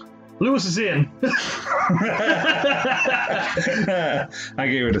 Lewis is in. I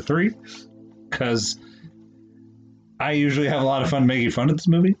gave it a 3 because I usually have a lot of fun making fun of this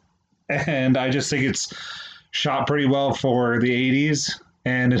movie, and I just think it's shot pretty well for the 80s,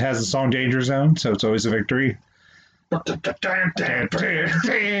 and it has the song Danger Zone, so it's always a victory. So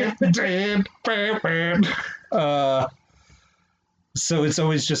it's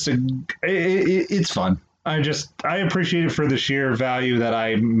always just it's fun. I appreciate it for the sheer value that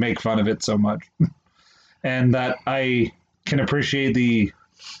I make fun of it so much, and that I can appreciate the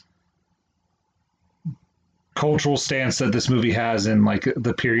cultural stance that this movie has in like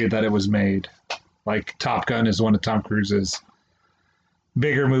the period that it was made. Like Top Gun is one of Tom Cruise's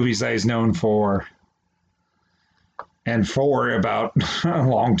bigger movies that he's known for, and for about a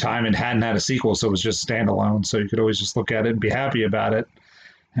long time it hadn't had a sequel, so it was just standalone, so you could always just look at it and be happy about it.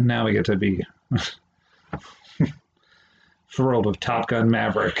 And now we get to be thrilled with Top Gun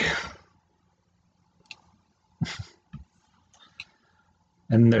Maverick.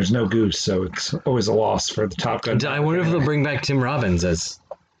 And there's no Goose, so it's always a loss for the Top Gun. I wonder if they'll bring back Tim Robbins as...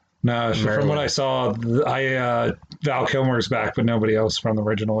 No, from what I saw, Val Kilmer's back, but nobody else from the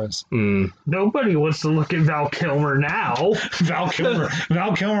original is. Nobody wants to look at Val Kilmer now. Val Kilmer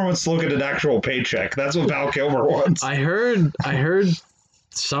wants to look at an actual paycheck. That's what Val Kilmer wants. I heard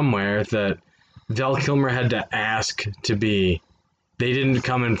somewhere that Val Kilmer had to ask to be. They didn't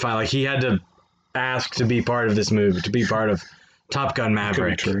come and find. Like he had to ask to be part of this movie, to be part of Top Gun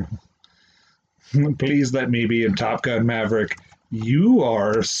Maverick. Could be true. Please let me be in Top Gun Maverick. You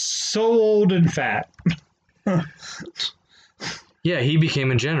are so old and fat. Yeah, he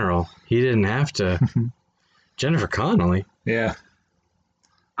became a general. He didn't have to. Jennifer Connelly. Yeah.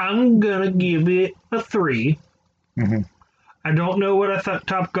 I'm gonna give it a 3. Mm-hmm. I don't know what I thought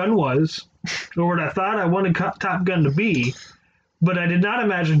Top Gun was, or what I thought I wanted Top Gun to be, but I did not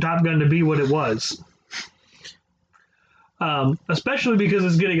imagine Top Gun to be what it was. Especially because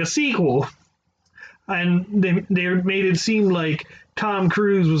it's getting a sequel. And they made it seem like Tom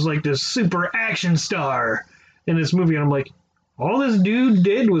Cruise was like this super action star in this movie. And I'm like, all this dude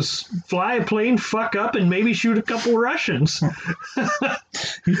did was fly a plane, fuck up, and maybe shoot a couple Russians.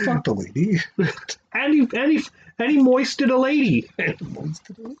 He fucked a lady. and he moisted a lady.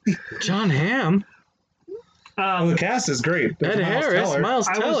 John Hamm. The cast is great. There's Ed Harris. Miles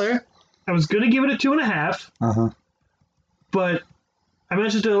Teller. I was going to give it a 2.5. Uh-huh. But I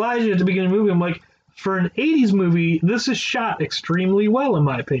mentioned to Elijah at the beginning of the movie, I'm like, for an 80s movie, this is shot extremely well, in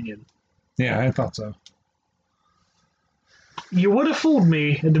my opinion. Yeah, I thought so. You would have fooled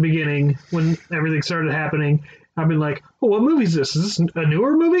me at the beginning when everything started happening. I've been like, oh, what movie is this? Is this a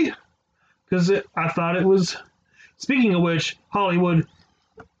newer movie? Because I thought it was... Speaking of which, Hollywood,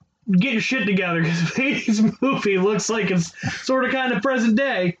 get your shit together, because the 80s movie looks like it's sort of kind of present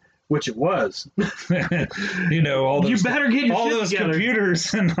day, which it was. You know, all those, you better get your all shit those together.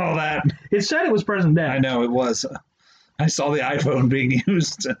 Computers and all that. It said it was present day. I know it was. I saw the iPhone being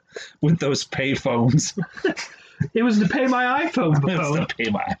used with those pay phones. It was to pay my iPhone It was phone. to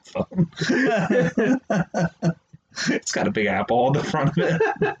pay my iPhone. It's got a big apple on the front of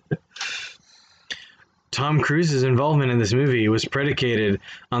it. Tom Cruise's involvement in this movie was predicated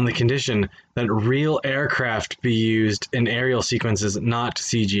on the condition that real aircraft be used in aerial sequences, not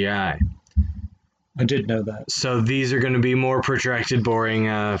CGI. I did know that. So these are going to be more protracted,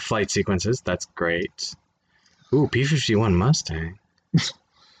 boring flight sequences. That's great. Ooh, P-51 Mustang.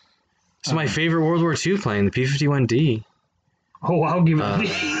 It's my favorite World War II plane, the P-51D. Oh, I'll give it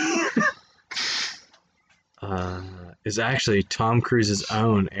Is actually Tom Cruise's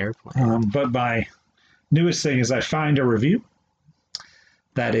own airplane. But my newest thing is I find a review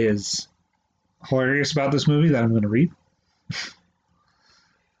that is hilarious about this movie that I'm going to read.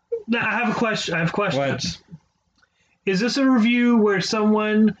 Now, I have a question. I have questions. What? Is this a review where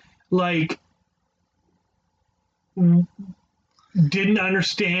someone, like, didn't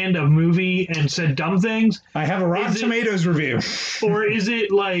understand a movie and said dumb things? I have a Rotten Tomatoes review. Or is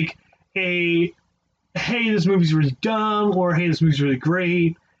it like a, hey, this movie's really dumb, or hey, this movie's really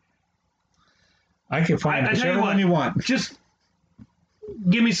great? I can find I tell whichever you what, one you want. Just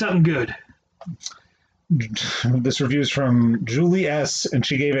give me something good. This review is from Julie S., and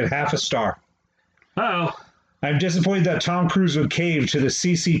she gave it half a star. Uh-oh. I'm disappointed that Tom Cruise would cave to the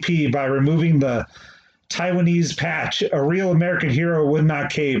CCP by removing the Taiwanese patch. A real American hero would not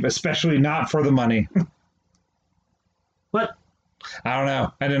cave, especially not for the money. What? I don't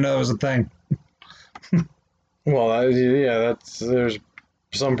know. I didn't know it was a thing. Well, there's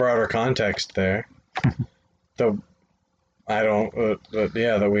some broader context there. That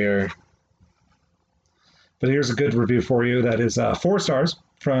we are. But here's a good review for you. That is 4 stars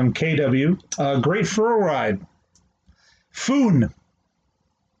from KW. Great thrill ride. Foon.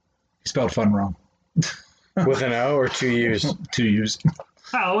 He spelled fun wrong. With an O or 2 U's? 2 U's.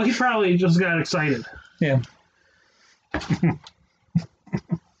 Oh, well, he probably just got excited. Yeah.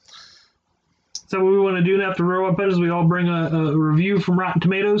 So what we want to do after Row Up is we all bring a review from Rotten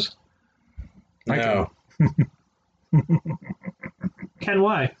Tomatoes? No. Ken,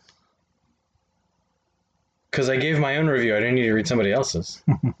 why? Because I gave my own review. I didn't need to read somebody else's.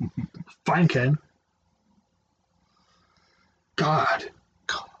 Fine, Ken. God.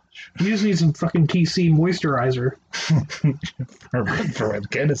 You just need some fucking TC moisturizer. For when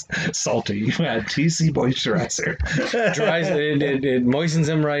Ken is salty, you add TC moisturizer. Dries it moistens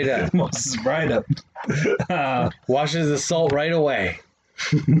him right up. Moistens right up. Washes the salt right away.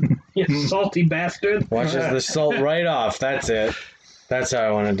 You salty bastard. Washes the salt right off. That's it. That's how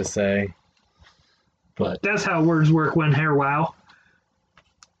I wanted to say. But that's how words work when hair wow.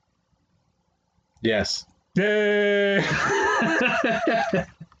 Yes. Yay!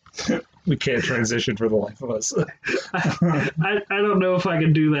 We can't transition for the life of us. I don't know if I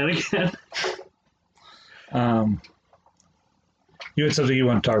can do that again. You had something you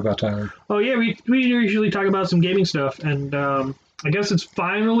want to talk about, Tyler? Oh yeah, we usually talk about some gaming stuff, and I guess it's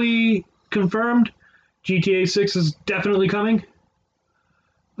finally confirmed. GTA 6 is definitely coming.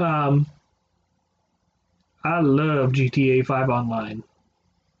 I love GTA 5 Online.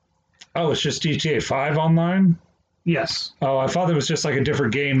 Oh, it's just GTA 5 Online? Yes. Oh, I thought it was just like a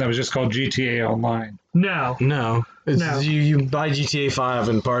different game that was just called GTA Online. No. No. You buy GTA 5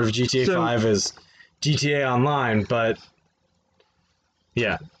 and part of GTA 5 is GTA Online, but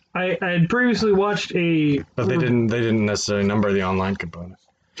yeah. I had previously watched But they didn't necessarily number the online component.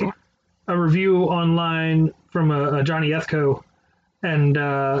 A review online from a Johnny Ethco, and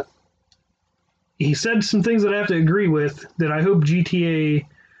he said some things that I have to agree with that I hope GTA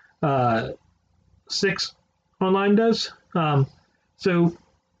 6 Online does. So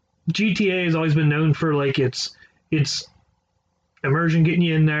GTA has always been known for like its immersion, getting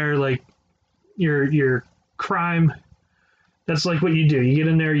you in there, like your crime That's like what you do. You get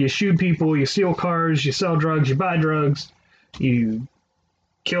in there, you shoot people, you steal cars, you sell drugs, you buy drugs, you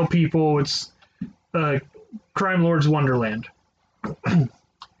kill people. It's crime lord's wonderland.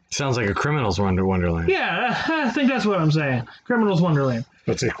 Sounds like a criminal's wonderland. Yeah, I think that's what I'm saying. Criminal's wonderland.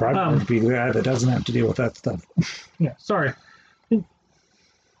 It's a crime lord be the guy that doesn't have to deal with that stuff. Yeah, sorry.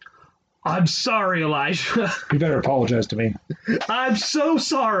 I'm sorry, Elijah. You better apologize to me. I'm so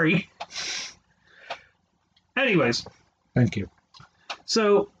sorry. Anyways. Thank you.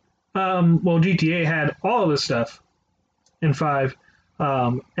 So, GTA had all of this stuff in 5,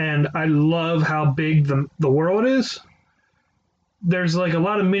 and I love how big the world is. There's like a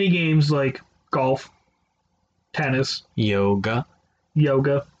lot of mini games like golf, tennis, yoga.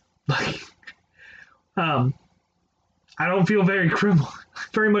 Like, I don't feel very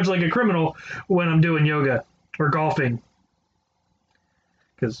much like a criminal when I'm doing yoga or golfing,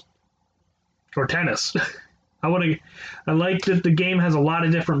 or tennis. I like that the game has a lot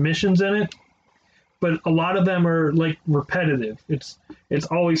of different missions in it, but a lot of them are like repetitive. It's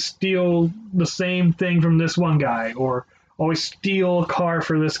always steal the same thing from this one guy, or always steal a car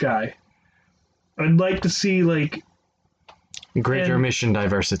for this guy. I'd like to see like greater mission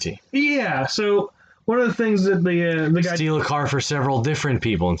diversity. Yeah, so one of the things that the guy steal a car for several different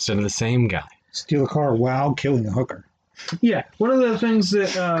people instead of the same guy. Steal a car while killing a hooker. Yeah, one of the things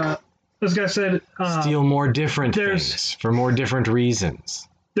that this guy said, steal more different things for more different reasons.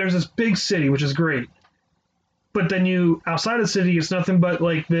 There's this big city, which is great, but then outside of the city, it's nothing but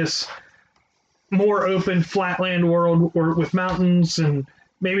like this more open, flatland world, or with mountains, and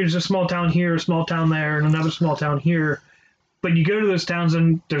maybe there's a small town here, a small town there, and another small town here. But you go to those towns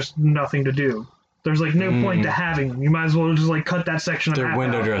and there's nothing to do. There's like no point to having them. You might as well just like cut that section. They're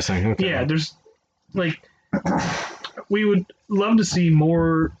window dressing. Okay. Yeah, there's like we would love to see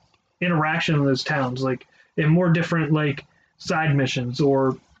more interaction in those towns, like and more different like side missions.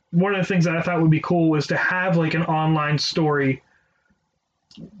 Or one of the things that I thought would be cool was to have like an online story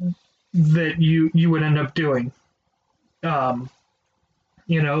that you would end up doing.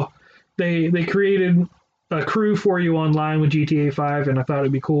 They created a crew for you online with GTA 5, and I thought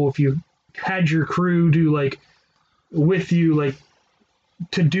it'd be cool if you had your crew do like with you, like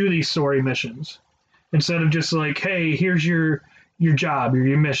to do these story missions instead of just like, hey, here's your job or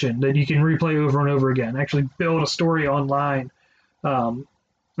your mission that you can replay over and over again. Actually build a story online. And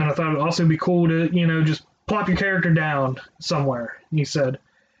I thought it'd also be cool to, just plop your character down somewhere, he said.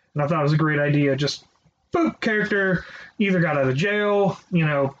 And I thought it was a great idea. Just boop, character either got out of jail,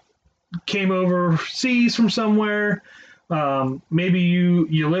 came overseas from somewhere. Maybe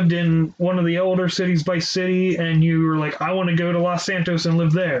you lived in one of the older cities, Vice City, and you were like, I want to go to Los Santos and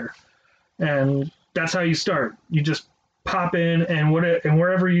live there. And that's how you start. You just pop in, and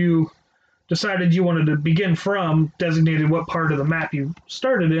wherever you decided you wanted to begin from, designated what part of the map you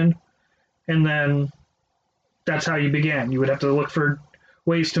started in, and then that's how you began. You would have to look for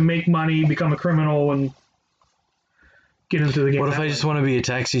ways to make money, become a criminal, and get into the game. What if I just want to be a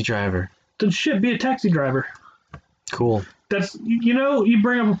taxi driver? Then shit, be a taxi driver. Cool. That's, you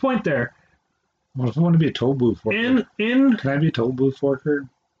bring up a point there. Well, if I want to be a toll booth worker. Can I be a toll booth worker?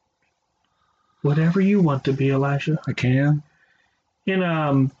 Whatever you want to be, Elijah. I can. In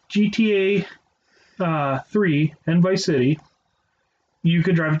GTA 3 and Vice City, you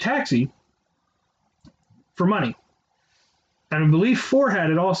could drive a taxi for money. And I believe 4 had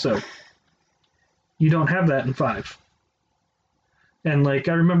it also. You don't have that in 5. And like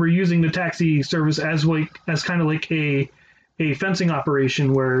I remember using the taxi service as kind of like a fencing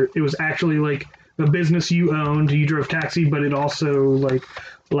operation where it was actually like a business you owned. You drove taxi, but it also like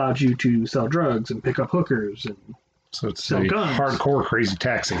allowed you to sell drugs and pick up hookers and so it's sell guns. Hardcore crazy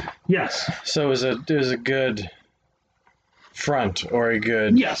taxi. Yes. So there's a good front or a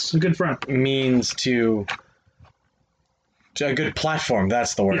good good front means to a good platform.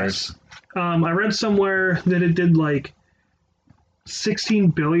 That's the word. Yes. I read somewhere that it did like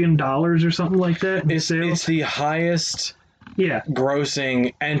 $16 billion or something like that. It's the highest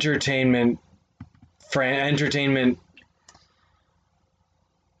grossing entertainment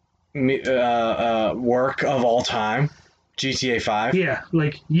work of all time. GTA 5. Yeah,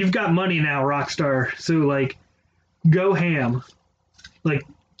 like you've got money now, Rockstar. So like go ham. Like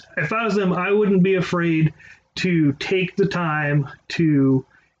if I was them, I wouldn't be afraid to take the time to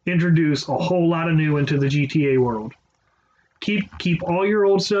introduce a whole lot of new into the GTA world. Keep all your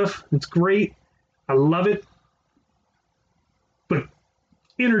old stuff. It's great. I love it. But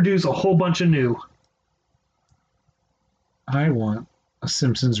introduce a whole bunch of new. I want a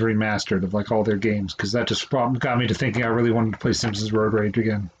Simpsons remastered of like all their games because that just got me to thinking I really wanted to play Simpsons Road Rage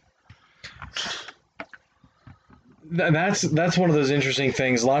again. that's one of those interesting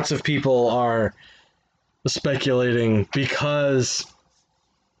things. Lots of people are speculating because,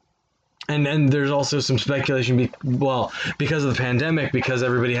 and there's also some speculation. Because of the pandemic, because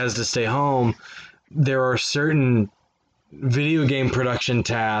everybody has to stay home, there are certain video game production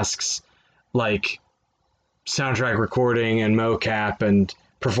tasks like soundtrack recording and mocap and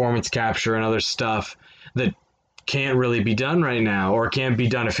performance capture and other stuff that can't really be done right now or can't be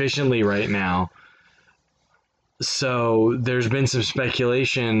done efficiently right now. So there's been some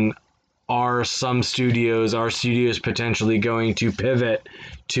speculation. Are studios potentially going to pivot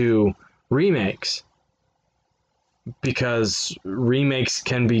to remakes? Because remakes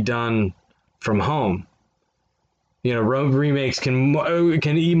can be done from home. You know, remakes can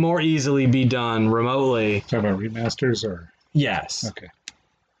more easily be done remotely. Talking about remasters or? Yes. Okay.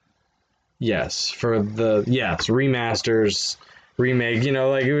 Yes, remasters, remake. You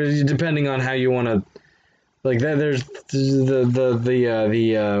know, like depending on how you want to, like that. There's the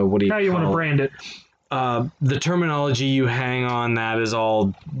what do you? How you want to brand it? The terminology you hang on that is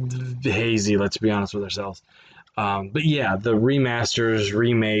all hazy. Let's be honest with ourselves. But yeah, the remasters,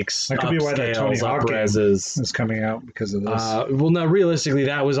 remakes, that could be why that Tony Hawk game is coming out because of this. Well, no, realistically,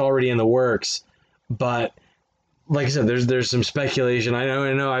 that was already in the works, but. Like I said, there's some speculation. I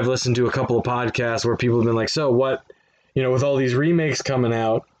know I've listened to a couple of podcasts where people have been like, so what, with all these remakes coming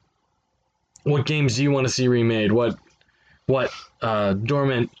out, what games do you want to see remade? What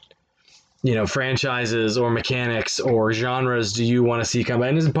dormant, franchises or mechanics or genres do you want to see come back?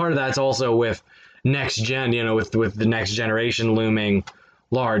 And as part of that's also with next gen, with the next generation looming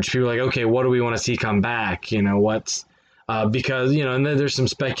large. People are like, okay, what do we want to see come back? What's because, and then there's some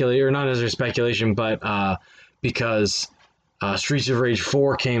speculation, or not necessarily speculation, but because Streets of Rage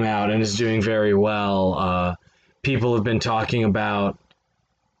 4 came out and is doing very well. People have been talking about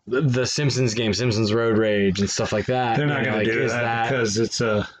the Simpsons game, Simpsons Road Rage, and stuff like that. They're not going to do that because it's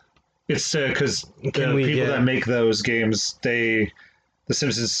because the people that make those games, the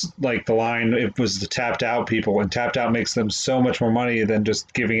Simpsons, like the line, it was the tapped out people, and tapped out makes them so much more money than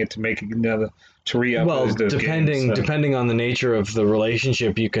just giving it to making another to re-upload those games. Well, depending on the nature of the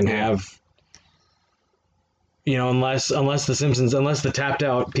relationship, you can have. Unless the tapped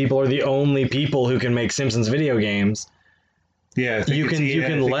out people are the only people who can make Simpsons video games. Yeah, you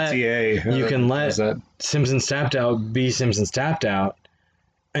can let Simpsons Tapped Out be Simpsons Tapped Out,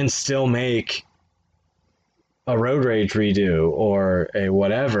 and still make a Road Rage redo or a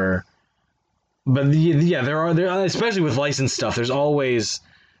whatever. But there are especially with licensed stuff. There's always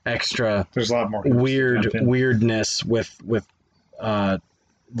extra. There's a lot more weirdness with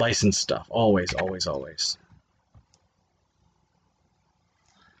licensed stuff. Always.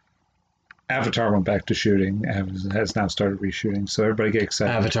 Avatar went back to shooting, has now started reshooting, so everybody get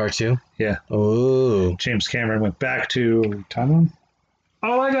excited. Avatar 2? Yeah. Oh. James Cameron went back to Thailand?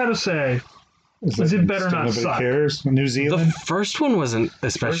 All I gotta say is it better not suck. Cares? New Zealand? The first one wasn't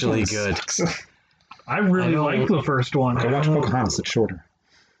especially good. I really liked the first one. Go watch Pocahontas, it's shorter.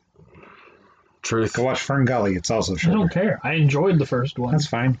 Truth. Go watch Fern Gully, it's also shorter. I don't care. I enjoyed the first one. That's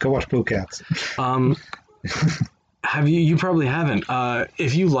fine. Go watch Blue Cats. Have you probably haven't.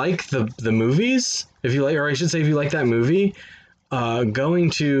 If you like the movies, if you like that movie, going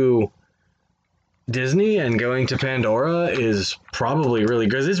to Disney and going to Pandora is probably really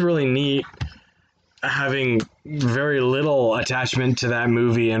good. It's really neat having very little attachment to that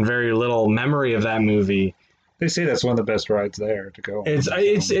movie and very little memory of that movie. They say that's one of the best rides there to go. It's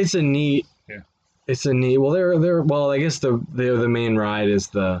a neat. Yeah. It's a neat. Well, I guess the main ride is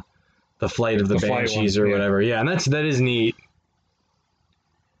the Flight of the Banshees or whatever. Yeah, and that is neat.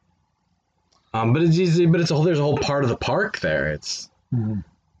 But there's a whole part of the park there. It's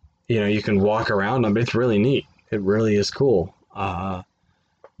you can walk around them. It's really neat. It really is cool. I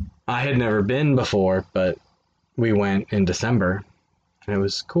had never been before, but we went in December, and it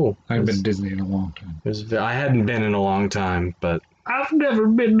was cool. I haven't been to Disney in a long time. I hadn't been in a long time, but I've never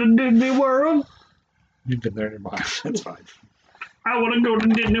been to Disney World. You've been there in your mind. That's fine. I want to go to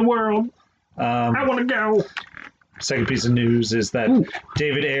Disney World. I want to go. Second piece of news is that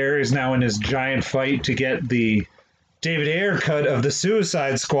David Ayer is now in his giant fight to get the David Ayer cut of the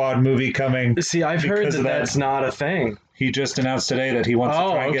Suicide Squad movie coming. See, I've heard that's not a thing. He just announced today that he wants to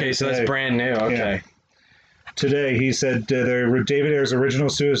try and get it so that's brand new. Okay. Yeah. Today, he said David Ayer's original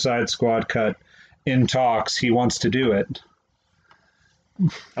Suicide Squad cut in talks. He wants to do it.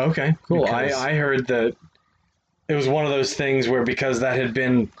 Okay, cool. I heard that it was one of those things where because that had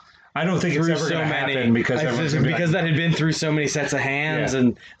been I don't think it's ever going to happen because that had been through so many sets of hands,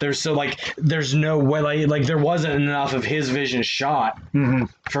 and there's no way like there wasn't enough of his vision shot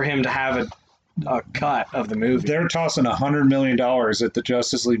for him to have a cut of the movie. They're tossing $100 million at the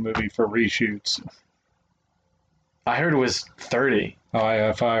Justice League movie for reshoots. I heard it was 30. Oh,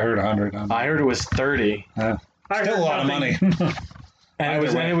 if I heard 100. I heard it was 30. I Still heard a lot of nothing. money. And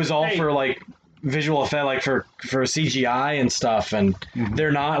it was all for like visual effect, like for CGI and stuff. And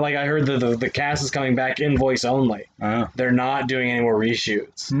they're not, like, I heard the cast is coming back in voice only. They're not doing any more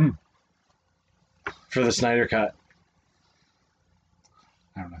reshoots for the Snyder Cut.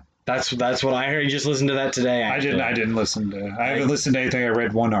 I don't know. That's what I heard. You just listened to that today. Actually. I didn't listen to. I haven't listened to anything. I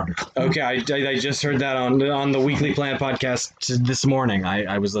read one article. Okay, I just heard that on the Weekly Plan podcast this morning.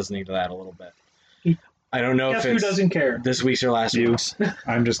 I was listening to that a little bit. I don't know Guess if who it's doesn't care? this week's or last week's.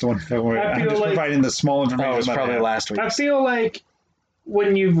 I'm just the one. I'm just like, providing the small information. Oh, it's about probably that. last week. I feel like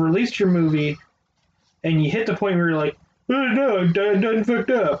when you've released your movie and you hit the point where you're like, oh, no, I done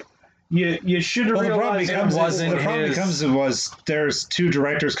fucked up. You should have realized the problem becomes there's two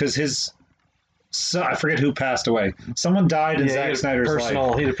directors because his son, I forget who passed away. Someone died in Zack Snyder's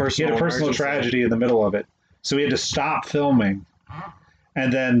life. He had a personal tragedy in the middle of it, so he had to stop filming.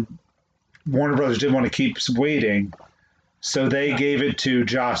 And then Warner Brothers didn't want to keep waiting, so they gave it to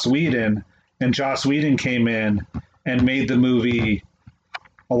Joss Whedon, and Joss Whedon came in and made the movie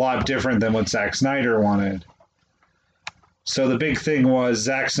a lot different than what Zack Snyder wanted. So the big thing was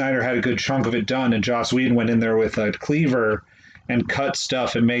Zack Snyder had a good chunk of it done, and Joss Whedon went in there with a cleaver and cut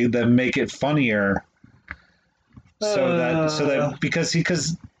stuff and made them make it funnier. So that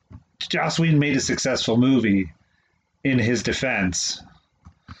because Joss Whedon made a successful movie. In his defense,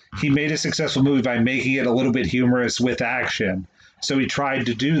 he made a successful movie by making it a little bit humorous with action. So he tried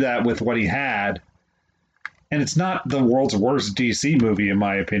to do that with what he had. And it's not the world's worst DC movie, in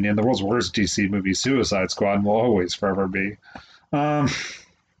my opinion. The world's worst DC movie, Suicide Squad, and will always forever be. Yeah,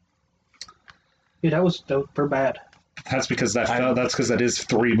 that was for bad. That's because that is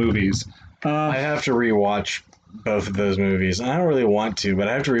 3 movies. I have to rewatch both of those movies. I don't really want to, but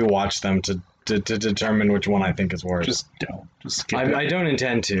I have to rewatch them to determine which one I think is worse. Just don't. Just skip it. I don't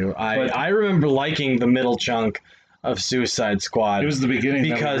intend to. I remember liking the middle chunk of Suicide Squad. It was the beginning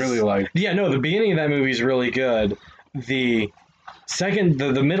that I really liked. Yeah, no, the beginning of that movie is really good. The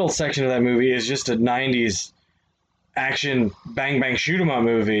middle section of that movie is just a 90s action bang bang shoot 'em up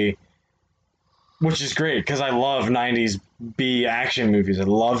movie, which is great because I love 90s B action movies. I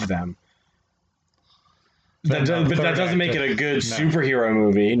love them. But that doesn't make it a good superhero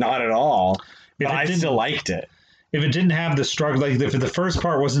movie, not at all. But I still liked it. If it didn't have the structure, like if the first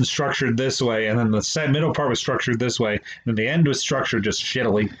part wasn't structured this way, and then the middle part was structured this way, and the end was structured just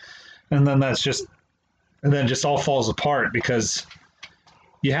shittily, and then it just all falls apart because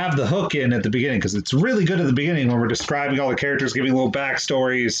you have the hook in at the beginning because it's really good at the beginning when we're describing all the characters, giving little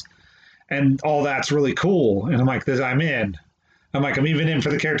backstories, and all that's really cool. And I'm like, I'm in. I'm even in for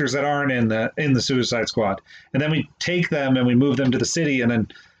the characters that aren't in the Suicide Squad. And then we take them and we move them to the city, and then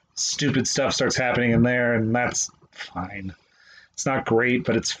stupid stuff starts happening in there, and that's fine. It's not great,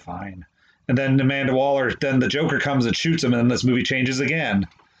 but it's fine. And then Amanda Waller, then the Joker comes and shoots him, and then this movie changes again.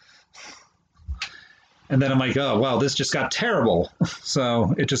 And then I'm like, oh, well, this just got terrible.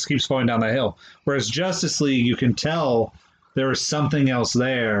 So it just keeps going down the hill. Whereas Justice League, you can tell there was something else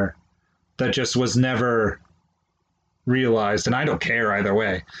there that just was never realized, and I don't care either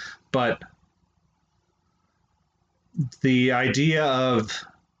way. But the idea of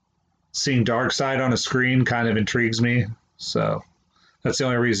seeing Darkseid on a screen kind of intrigues me, so that's the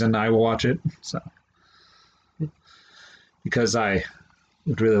only reason I will watch it. So, because I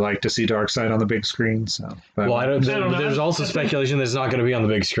would really like to see Darkseid on the big screen. So, but there's also speculation that it's not going to be on the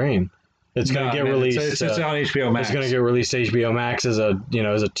big screen. It's going to get released. It's on HBO Max. It's going to get released to HBO Max as a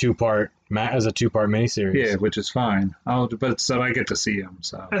two-part miniseries. Yeah, which is fine. But I get to see him.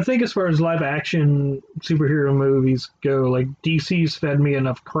 So I think as far as live action superhero movies go, like DC's fed me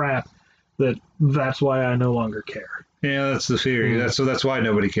enough crap that's why I no longer care. Yeah, that's the theory. That's why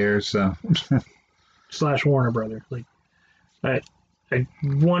nobody cares. So / Warner Brother. Like I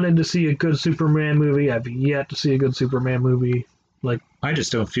wanted to see a good Superman movie. I've yet to see a good Superman movie. Like I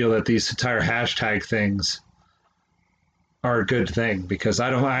just don't feel that these entire hashtag things are a good thing because I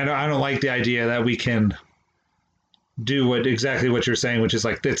don't like the idea that we can do exactly what you're saying, which is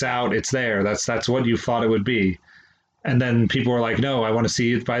like it's out, it's there. That's what you thought it would be. And then people are like, no, I want to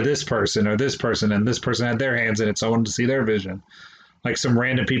see it by this person or this person, and this person had their hands in it, so I wanted to see their vision. Like some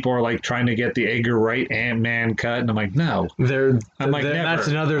random people are like trying to get the Edgar Wright Ant-Man cut, and I'm like, no. Never. That's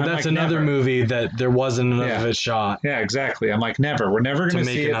another movie that there wasn't enough of it shot. Yeah, exactly. I'm like, never. We're never going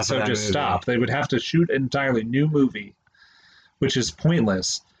to see it, so just stop. They would have to shoot an entirely new movie, which is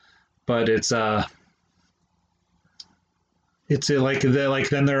pointless. But it's it's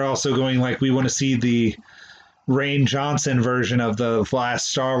then they're also going like, we want to see the Rain Johnson version of the last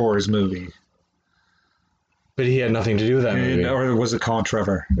Star Wars movie. But he had nothing to do with that movie. Or was it Colin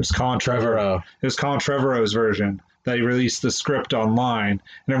Trevor? It was Colin Trevorrow. It was Colin Trevorrow's version that he released the script online,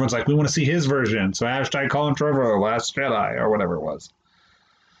 and everyone's like, we want to see his version. So hashtag Colin Trevorrow, Last Jedi, or whatever it was.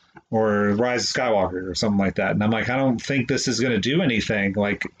 Or Rise of Skywalker, or something like that. And I'm like, I don't think this is going to do anything.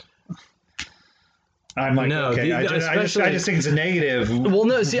 Like, I'm like, no, okay, I just think it's a negative. Well,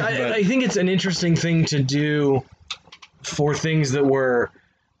 no, see, I think it's an interesting thing to do for things that were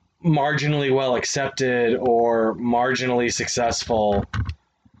marginally well accepted or marginally successful.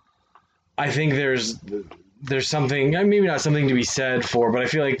 I think there's something, maybe not something to be said for, but I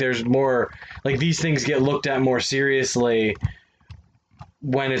feel like there's more, like, these things get looked at more seriously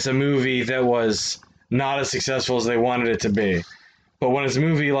when it's a movie that was not as successful as they wanted it to be. But when it's a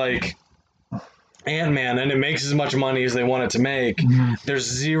movie like Ant-Man and it makes as much money as they want it to make, there's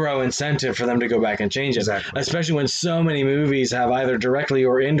zero incentive for them to go back and change it. Exactly. Especially when so many movies have either directly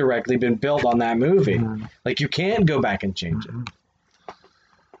or indirectly been built on that movie. Like, you can't go back and change it.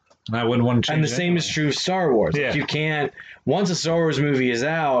 I wouldn't want to change it. And the same is true of Star Wars. Yeah. Like, you can't, once a Star Wars movie is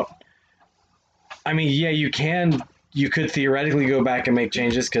out, I mean, yeah, you could theoretically go back and make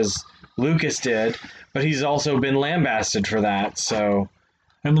changes because Lucas did, but he's also been lambasted for that, so...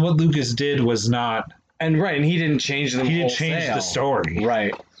 And what Lucas did was not... And he didn't change them. He didn't change the story.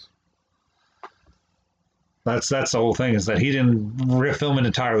 Right. That's the whole thing, is that he didn't film an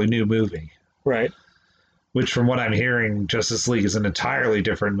entirely new movie. Right. Which, from what I'm hearing, Justice League is an entirely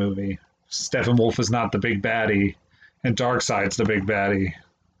different movie. Steppenwolf is not the big baddie, and Darkseid's the big baddie.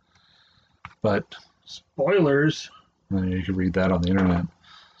 But... Spoilers. You can read that on the internet.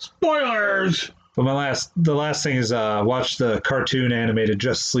 Spoilers! But the last thing is watch the cartoon animated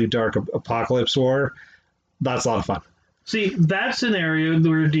Justice League Dark Apocalypse War. That's a lot of fun. See, that scenario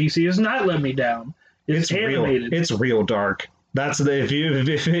where DC has not let me down. It's animated. It's real dark. If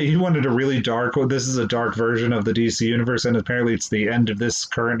you wanted a really dark, this is a dark version of the DC universe, and apparently it's the end of this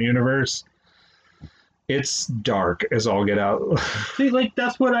current universe. It's dark as all get out. See, like,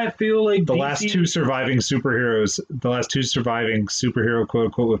 that's what I feel like. The last two surviving superhero, quote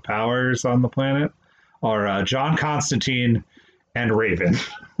unquote, with powers on the planet are John Constantine and Raven.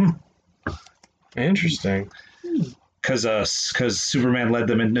 Interesting. Because Superman led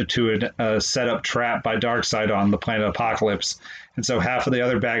them into a set up trap by Darkseid on the planet Apocalypse, and so half of the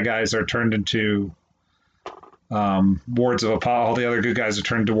other bad guys are turned into wards of Apocalypse. All the other good guys are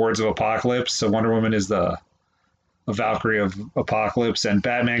turned to wards of Apocalypse. So Wonder Woman is a Valkyrie of Apocalypse, and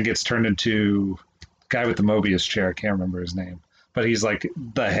Batman gets turned into the guy with the Mobius chair. I can't remember his name, but he's like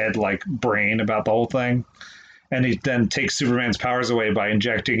the head, like, brain about the whole thing. And he then takes Superman's powers away by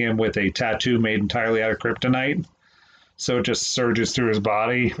injecting him with a tattoo made entirely out of kryptonite. So it just surges through his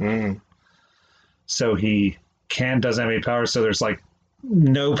body. So he doesn't have any powers. So there's like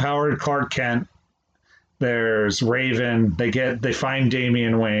no powered Clark Kent. There's Raven. They find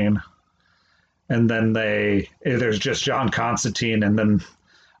Damian Wayne. And then there's just John Constantine, and then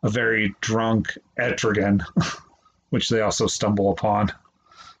a very drunk Etrigan, which they also stumble upon.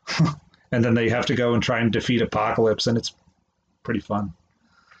 And then they have to go and try and defeat Apocalypse, and it's pretty fun.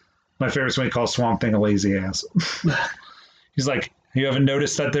 My favorite is when he calls Swamp Thing a lazy ass. He's like, you haven't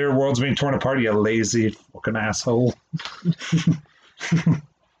noticed that their world's being torn apart, you lazy fucking asshole.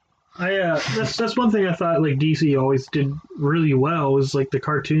 That's one thing I thought, like, DC always did really well, was like the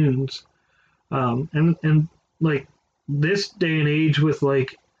cartoons. And like this day and age with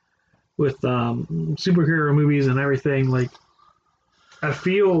superhero movies and everything, like, I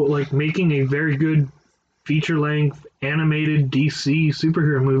feel like making a very good feature-length animated DC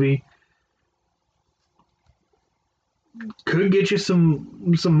superhero movie could get you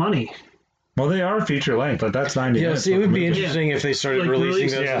some money. Well, they are feature-length, but that's 90 minutes. Yeah, see, it would be interesting if they started releasing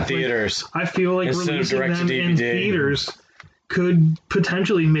those in theaters. I feel like instead releasing of them in theaters could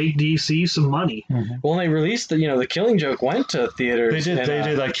potentially make DC some money. Mm-hmm. Well, they released the Killing Joke went to theaters. They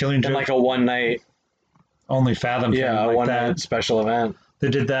did like Killing Joke in like a one night. Only Fathom. Yeah, like a one night special event. They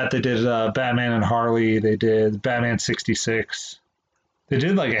did that. They did Batman and Harley. They did Batman 66. They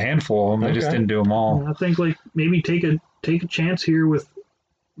did like a handful of them. They just didn't do them all. I think like maybe take a chance here with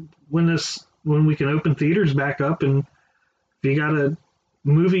when we can open theaters back up, and if you got a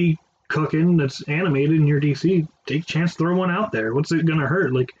movie cooking that's animated in your DC, take a chance, throw one out there. What's it gonna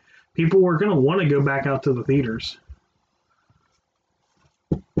hurt? Like, people are gonna want to go back out to the theaters.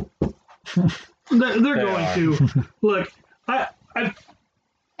 They're going to. Look,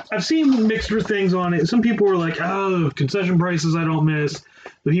 I've seen mixed things on it. Some people were like, "Oh, concession prices I don't miss.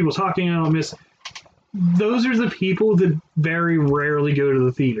 The people talking I don't miss." those are the people that very rarely go to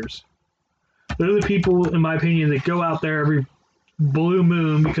the theaters. They're the people, in my opinion, that go out there every blue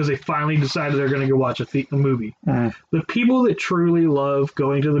moon because they finally decided they're going to go watch a movie. The people that truly love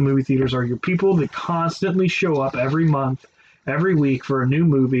going to the movie theaters are your people that constantly show up every month, every week for a new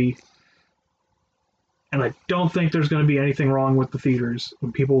movie. And I don't think there's going to be anything wrong with the theaters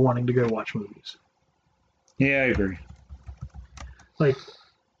and people wanting to go watch movies. Yeah, I agree. Like,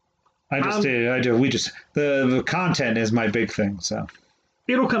 the content is my big thing, so.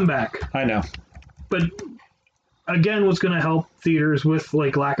 It'll come back. I know. But again, what's going to help theaters with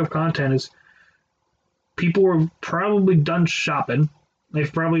like lack of content is people are probably done shopping.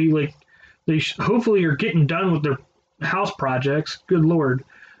 They've probably hopefully are getting done with their house projects. Good Lord.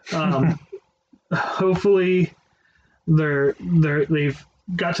 Hopefully they've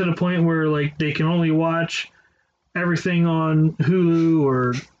got to the point where like they can only watch everything on Hulu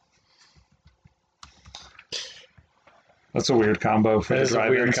or. That's a weird combo for the drive-ins. That's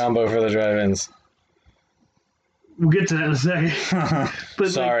a weird combo for the drive-ins. We'll get to that in a second.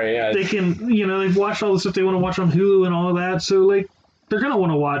 But sorry, they can, they've watched all the stuff they want to watch on Hulu and all of that. So like, they're gonna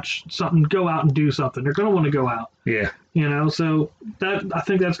want to watch something, go out and do something. They're gonna want to go out. Yeah. So that I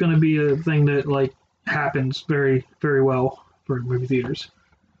think that's going to be a thing that like happens very, very well for movie theaters.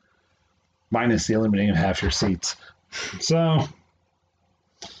 Minus the eliminating of half your seats. So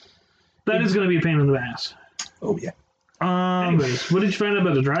that is going to be a pain in the ass. Oh yeah. Anyways, what did you find out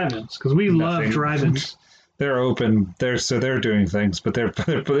about the drive-ins? Because we love drive-ins. They're open. They're doing things, but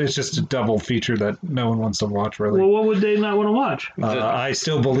it's just a double feature that no one wants to watch. Really. Well, what would they not want to watch? I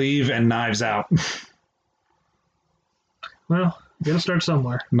Still Believe and Knives Out. Well, you got to start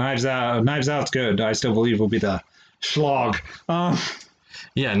somewhere. Knives Out's good. I Still Believe will be the slog.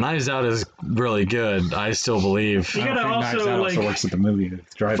 Yeah, Knives Out is really good. I Still Believe. You gotta also works at the movie.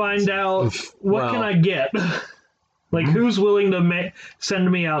 Find out what can I get. Like, who's willing to send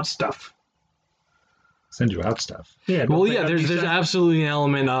me out stuff? Send you out stuff. Yeah. Well, yeah. There's absolutely an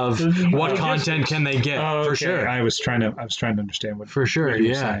element of what content can they get for sure. I was trying to understand what for sure. What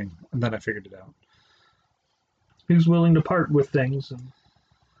you were saying, and then I figured it out. Who's willing to part with things?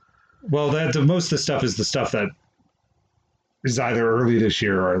 Well, most of the stuff is the stuff that is either early this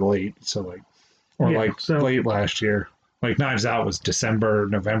year or late. So late last year. Like Knives Out was December,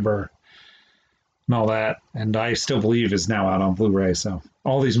 November. And all that, and I Still Believe is now out on Blu-ray, so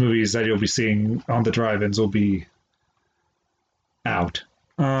all these movies that you'll be seeing on the drive-ins will be out.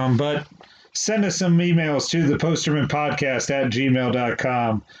 But send us some emails to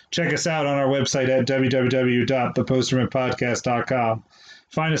thepostermanpodcast@gmail.com. Check us out on our website at www.thepostermanpodcast.com.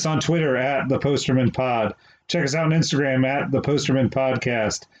 Find us on Twitter at thepostermanpod. Check us out on Instagram at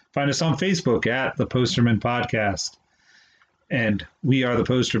thepostermanpodcast. Find us on Facebook at thepostermanpodcast. And we are the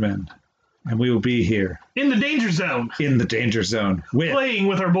Postermen. And we will be here. In the danger zone. In the danger zone. Playing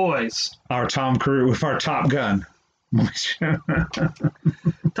with our boys. Our Tom Cruise, with our Top Gun. Top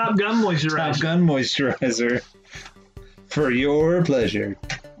Gun Moisturizer. Top Gun Moisturizer. For your pleasure.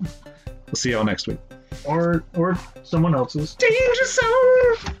 We'll see y'all next week. Or someone else's. Danger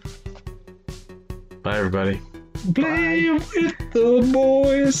zone. Bye, everybody. Play with the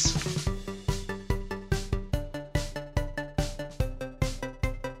boys.